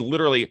 Like, this is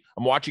literally,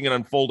 I'm watching it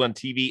unfold on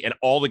TV, and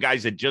all the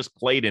guys that just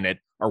played in it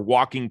are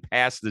walking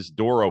past this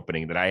door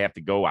opening that I have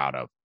to go out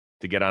of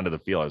to get onto the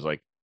field. I was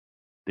like,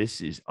 this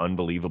is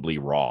unbelievably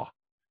raw.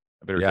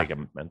 I better Yeah. take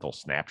a mental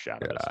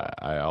snapshot of this one.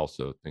 I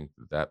also think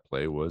that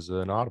play was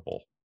an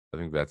audible. I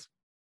think that's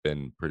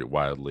been pretty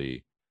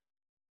widely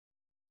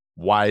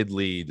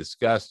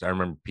discussed. I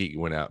remember Pete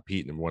went out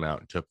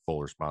and took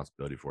full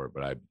responsibility for it,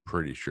 but I'm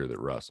pretty sure that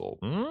Russell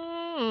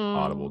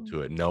audible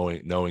to it,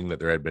 knowing that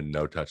there had been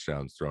no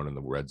touchdowns thrown in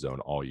the red zone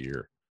all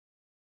year,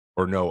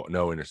 or no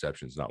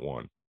interceptions, not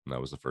one. And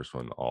that was the first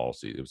one all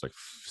season. It was like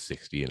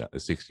 60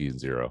 and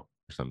 0 or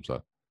some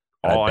stuff.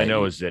 All I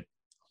know is that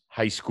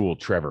high school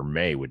Trevor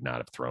May would not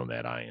have thrown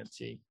that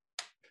INT.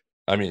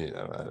 I mean,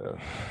 I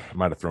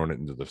might have thrown it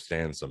into the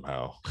stand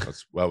somehow.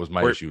 That was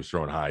my issue, was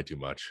throwing high too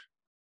much.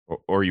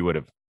 Or you would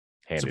have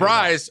handed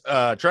surprise.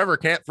 Trevor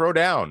can't throw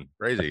down.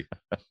 Crazy.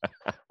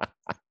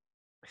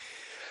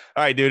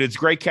 All right, dude. It's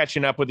great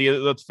catching up with you.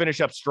 Let's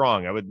finish up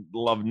strong. I would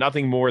love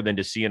nothing more than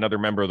to see another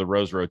member of the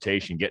Rose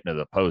rotation get into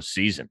the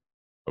postseason.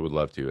 I would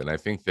love to. And I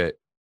think that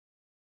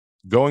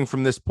going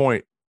from this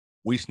point,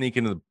 we sneak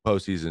into the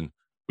postseason,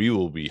 we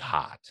will be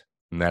hot.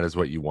 And that is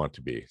what you want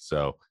to be.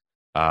 So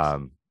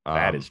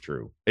that is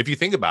true. If you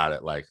think about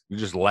it, like you're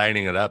just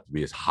lining it up to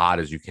be as hot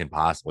as you can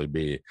possibly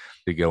be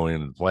to go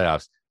into the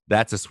playoffs.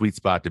 That's a sweet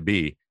spot to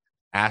be.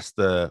 Ask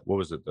the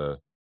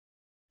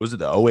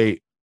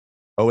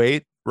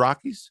 08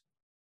 Rockies?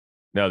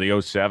 No,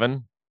 the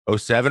 07.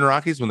 07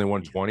 Rockies when they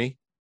won 20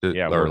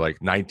 or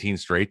like 19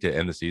 straight to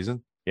end the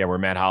season. Yeah, where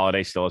Matt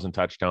Holliday still hasn't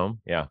touched home.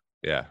 Yeah.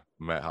 Yeah.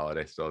 Matt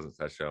Holliday still hasn't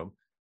touched home.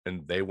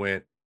 And they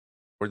went,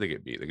 where'd they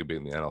get beat? They got beat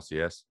in the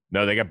NLCS?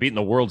 No, they got beat in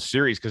the World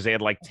Series because they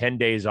had like 10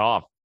 days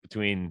off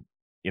between,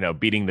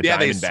 beating the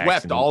Diamondbacks. They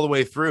swept all the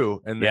way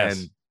through, and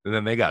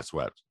then they got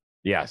swept.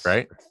 Yes.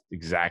 Right? That's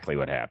exactly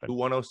what happened. Who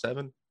won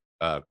 07?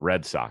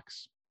 Red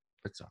Sox.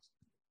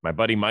 My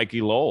buddy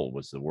Mikey Lowell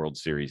was the World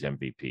Series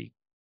MVP.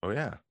 Oh,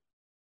 yeah.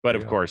 But,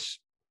 of course,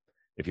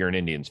 if you're an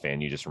Indians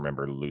fan, you just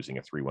remember losing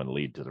a 3-1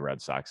 lead to the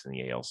Red Sox in the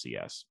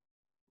ALCS.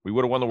 We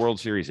would have won the World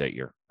Series that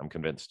year. I'm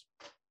convinced.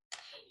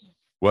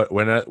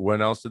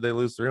 When else did they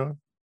lose 3-1?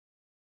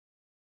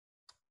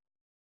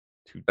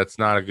 That's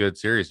not a good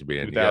series to be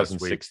in.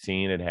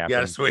 2016, it happened. You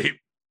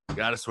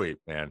got to sweep,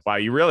 man. Wow,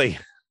 you're really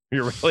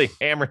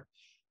hammered.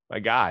 My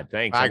God,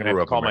 thanks. I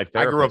grew up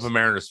a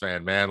Mariners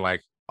fan, man.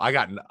 Like hey,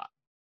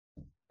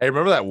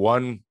 remember that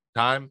one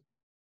time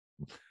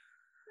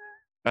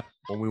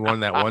when we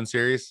won that one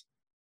series?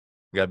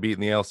 We got beat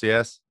in the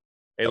LCS.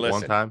 Hey,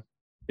 listen, one time.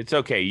 It's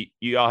okay.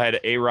 You all had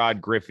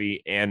A-Rod,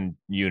 Griffey, and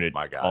Unit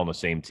all on the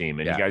same team,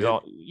 and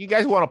you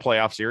guys won a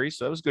playoff series,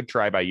 so it was a good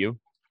try by you.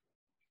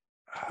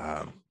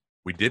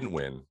 We didn't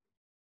win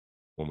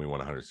when we won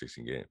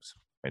 116 games.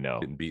 I know.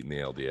 Didn't beat in the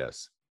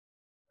LDS.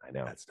 I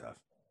know. That stuff.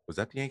 Was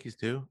that the Yankees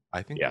too?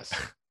 I think. Yes.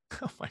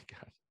 Oh my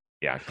God.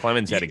 Yeah,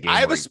 Clemens had a game. I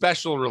have a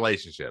special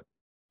relationship.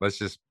 With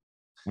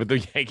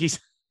the Yankees.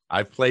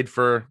 I played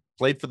for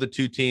the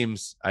two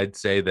teams. I'd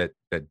say that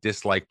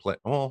dislike play.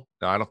 Well,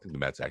 no, I don't think the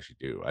Mets actually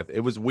do. It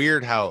was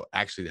weird how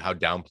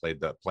downplayed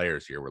the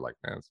players here were. Like,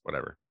 it's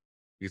whatever.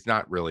 It's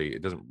not really.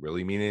 It doesn't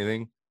really mean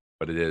anything,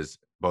 but it is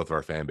both of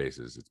our fan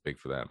bases. It's big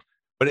for them.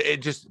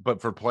 But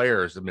for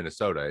players in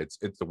Minnesota, it's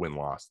the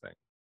win-loss thing.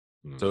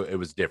 So it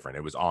was different.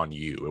 It was on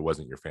you. It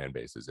wasn't your fan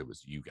bases. It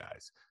was you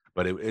guys.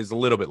 But it is a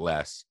little bit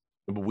less.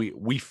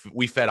 We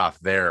fed off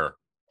their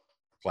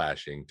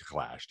clashing to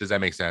clash. Does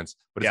that make sense?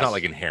 But it's not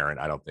like inherent,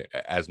 I don't think,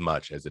 as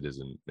much as it is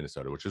in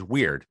Minnesota, which is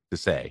weird to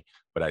say.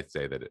 But I'd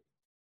say that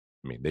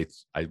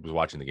I was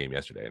watching the game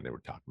yesterday and they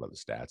were talking about the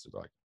stats. It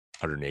was like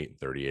 108 and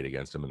 38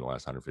 against them in the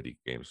last 150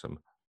 games.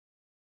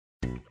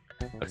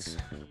 That's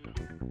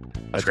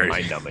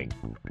mind-numbing.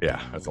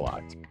 Yeah, that's a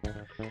lot.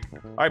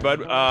 All right,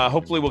 bud.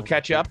 Hopefully we'll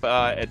catch up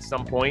at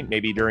some point,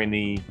 maybe during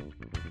the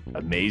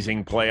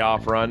amazing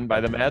playoff run by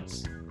the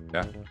Mets.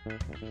 Yeah.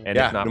 And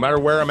if not, no matter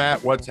where I'm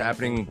at, what's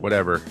happening,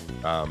 whatever,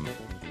 I'm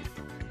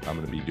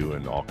going to be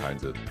doing all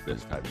kinds of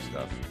this type of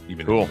stuff,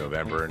 even in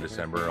November and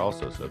December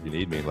also. So if you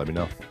need me, let me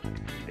know.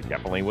 I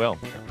definitely will.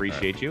 I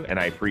appreciate you. And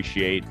I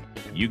appreciate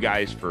you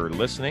guys for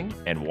listening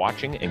and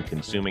watching and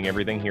consuming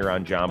everything here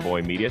on John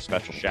Boy Media.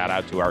 Special shout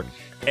out to our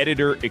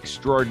editor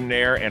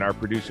extraordinaire and our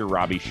producer,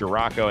 Robbie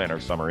Scirocco, and our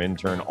summer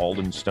intern,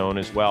 Alden Stone,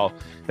 as well.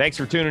 Thanks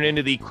for tuning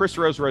into the Chris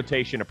Rose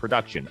Rotation, a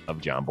production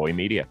of John Boy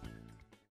Media.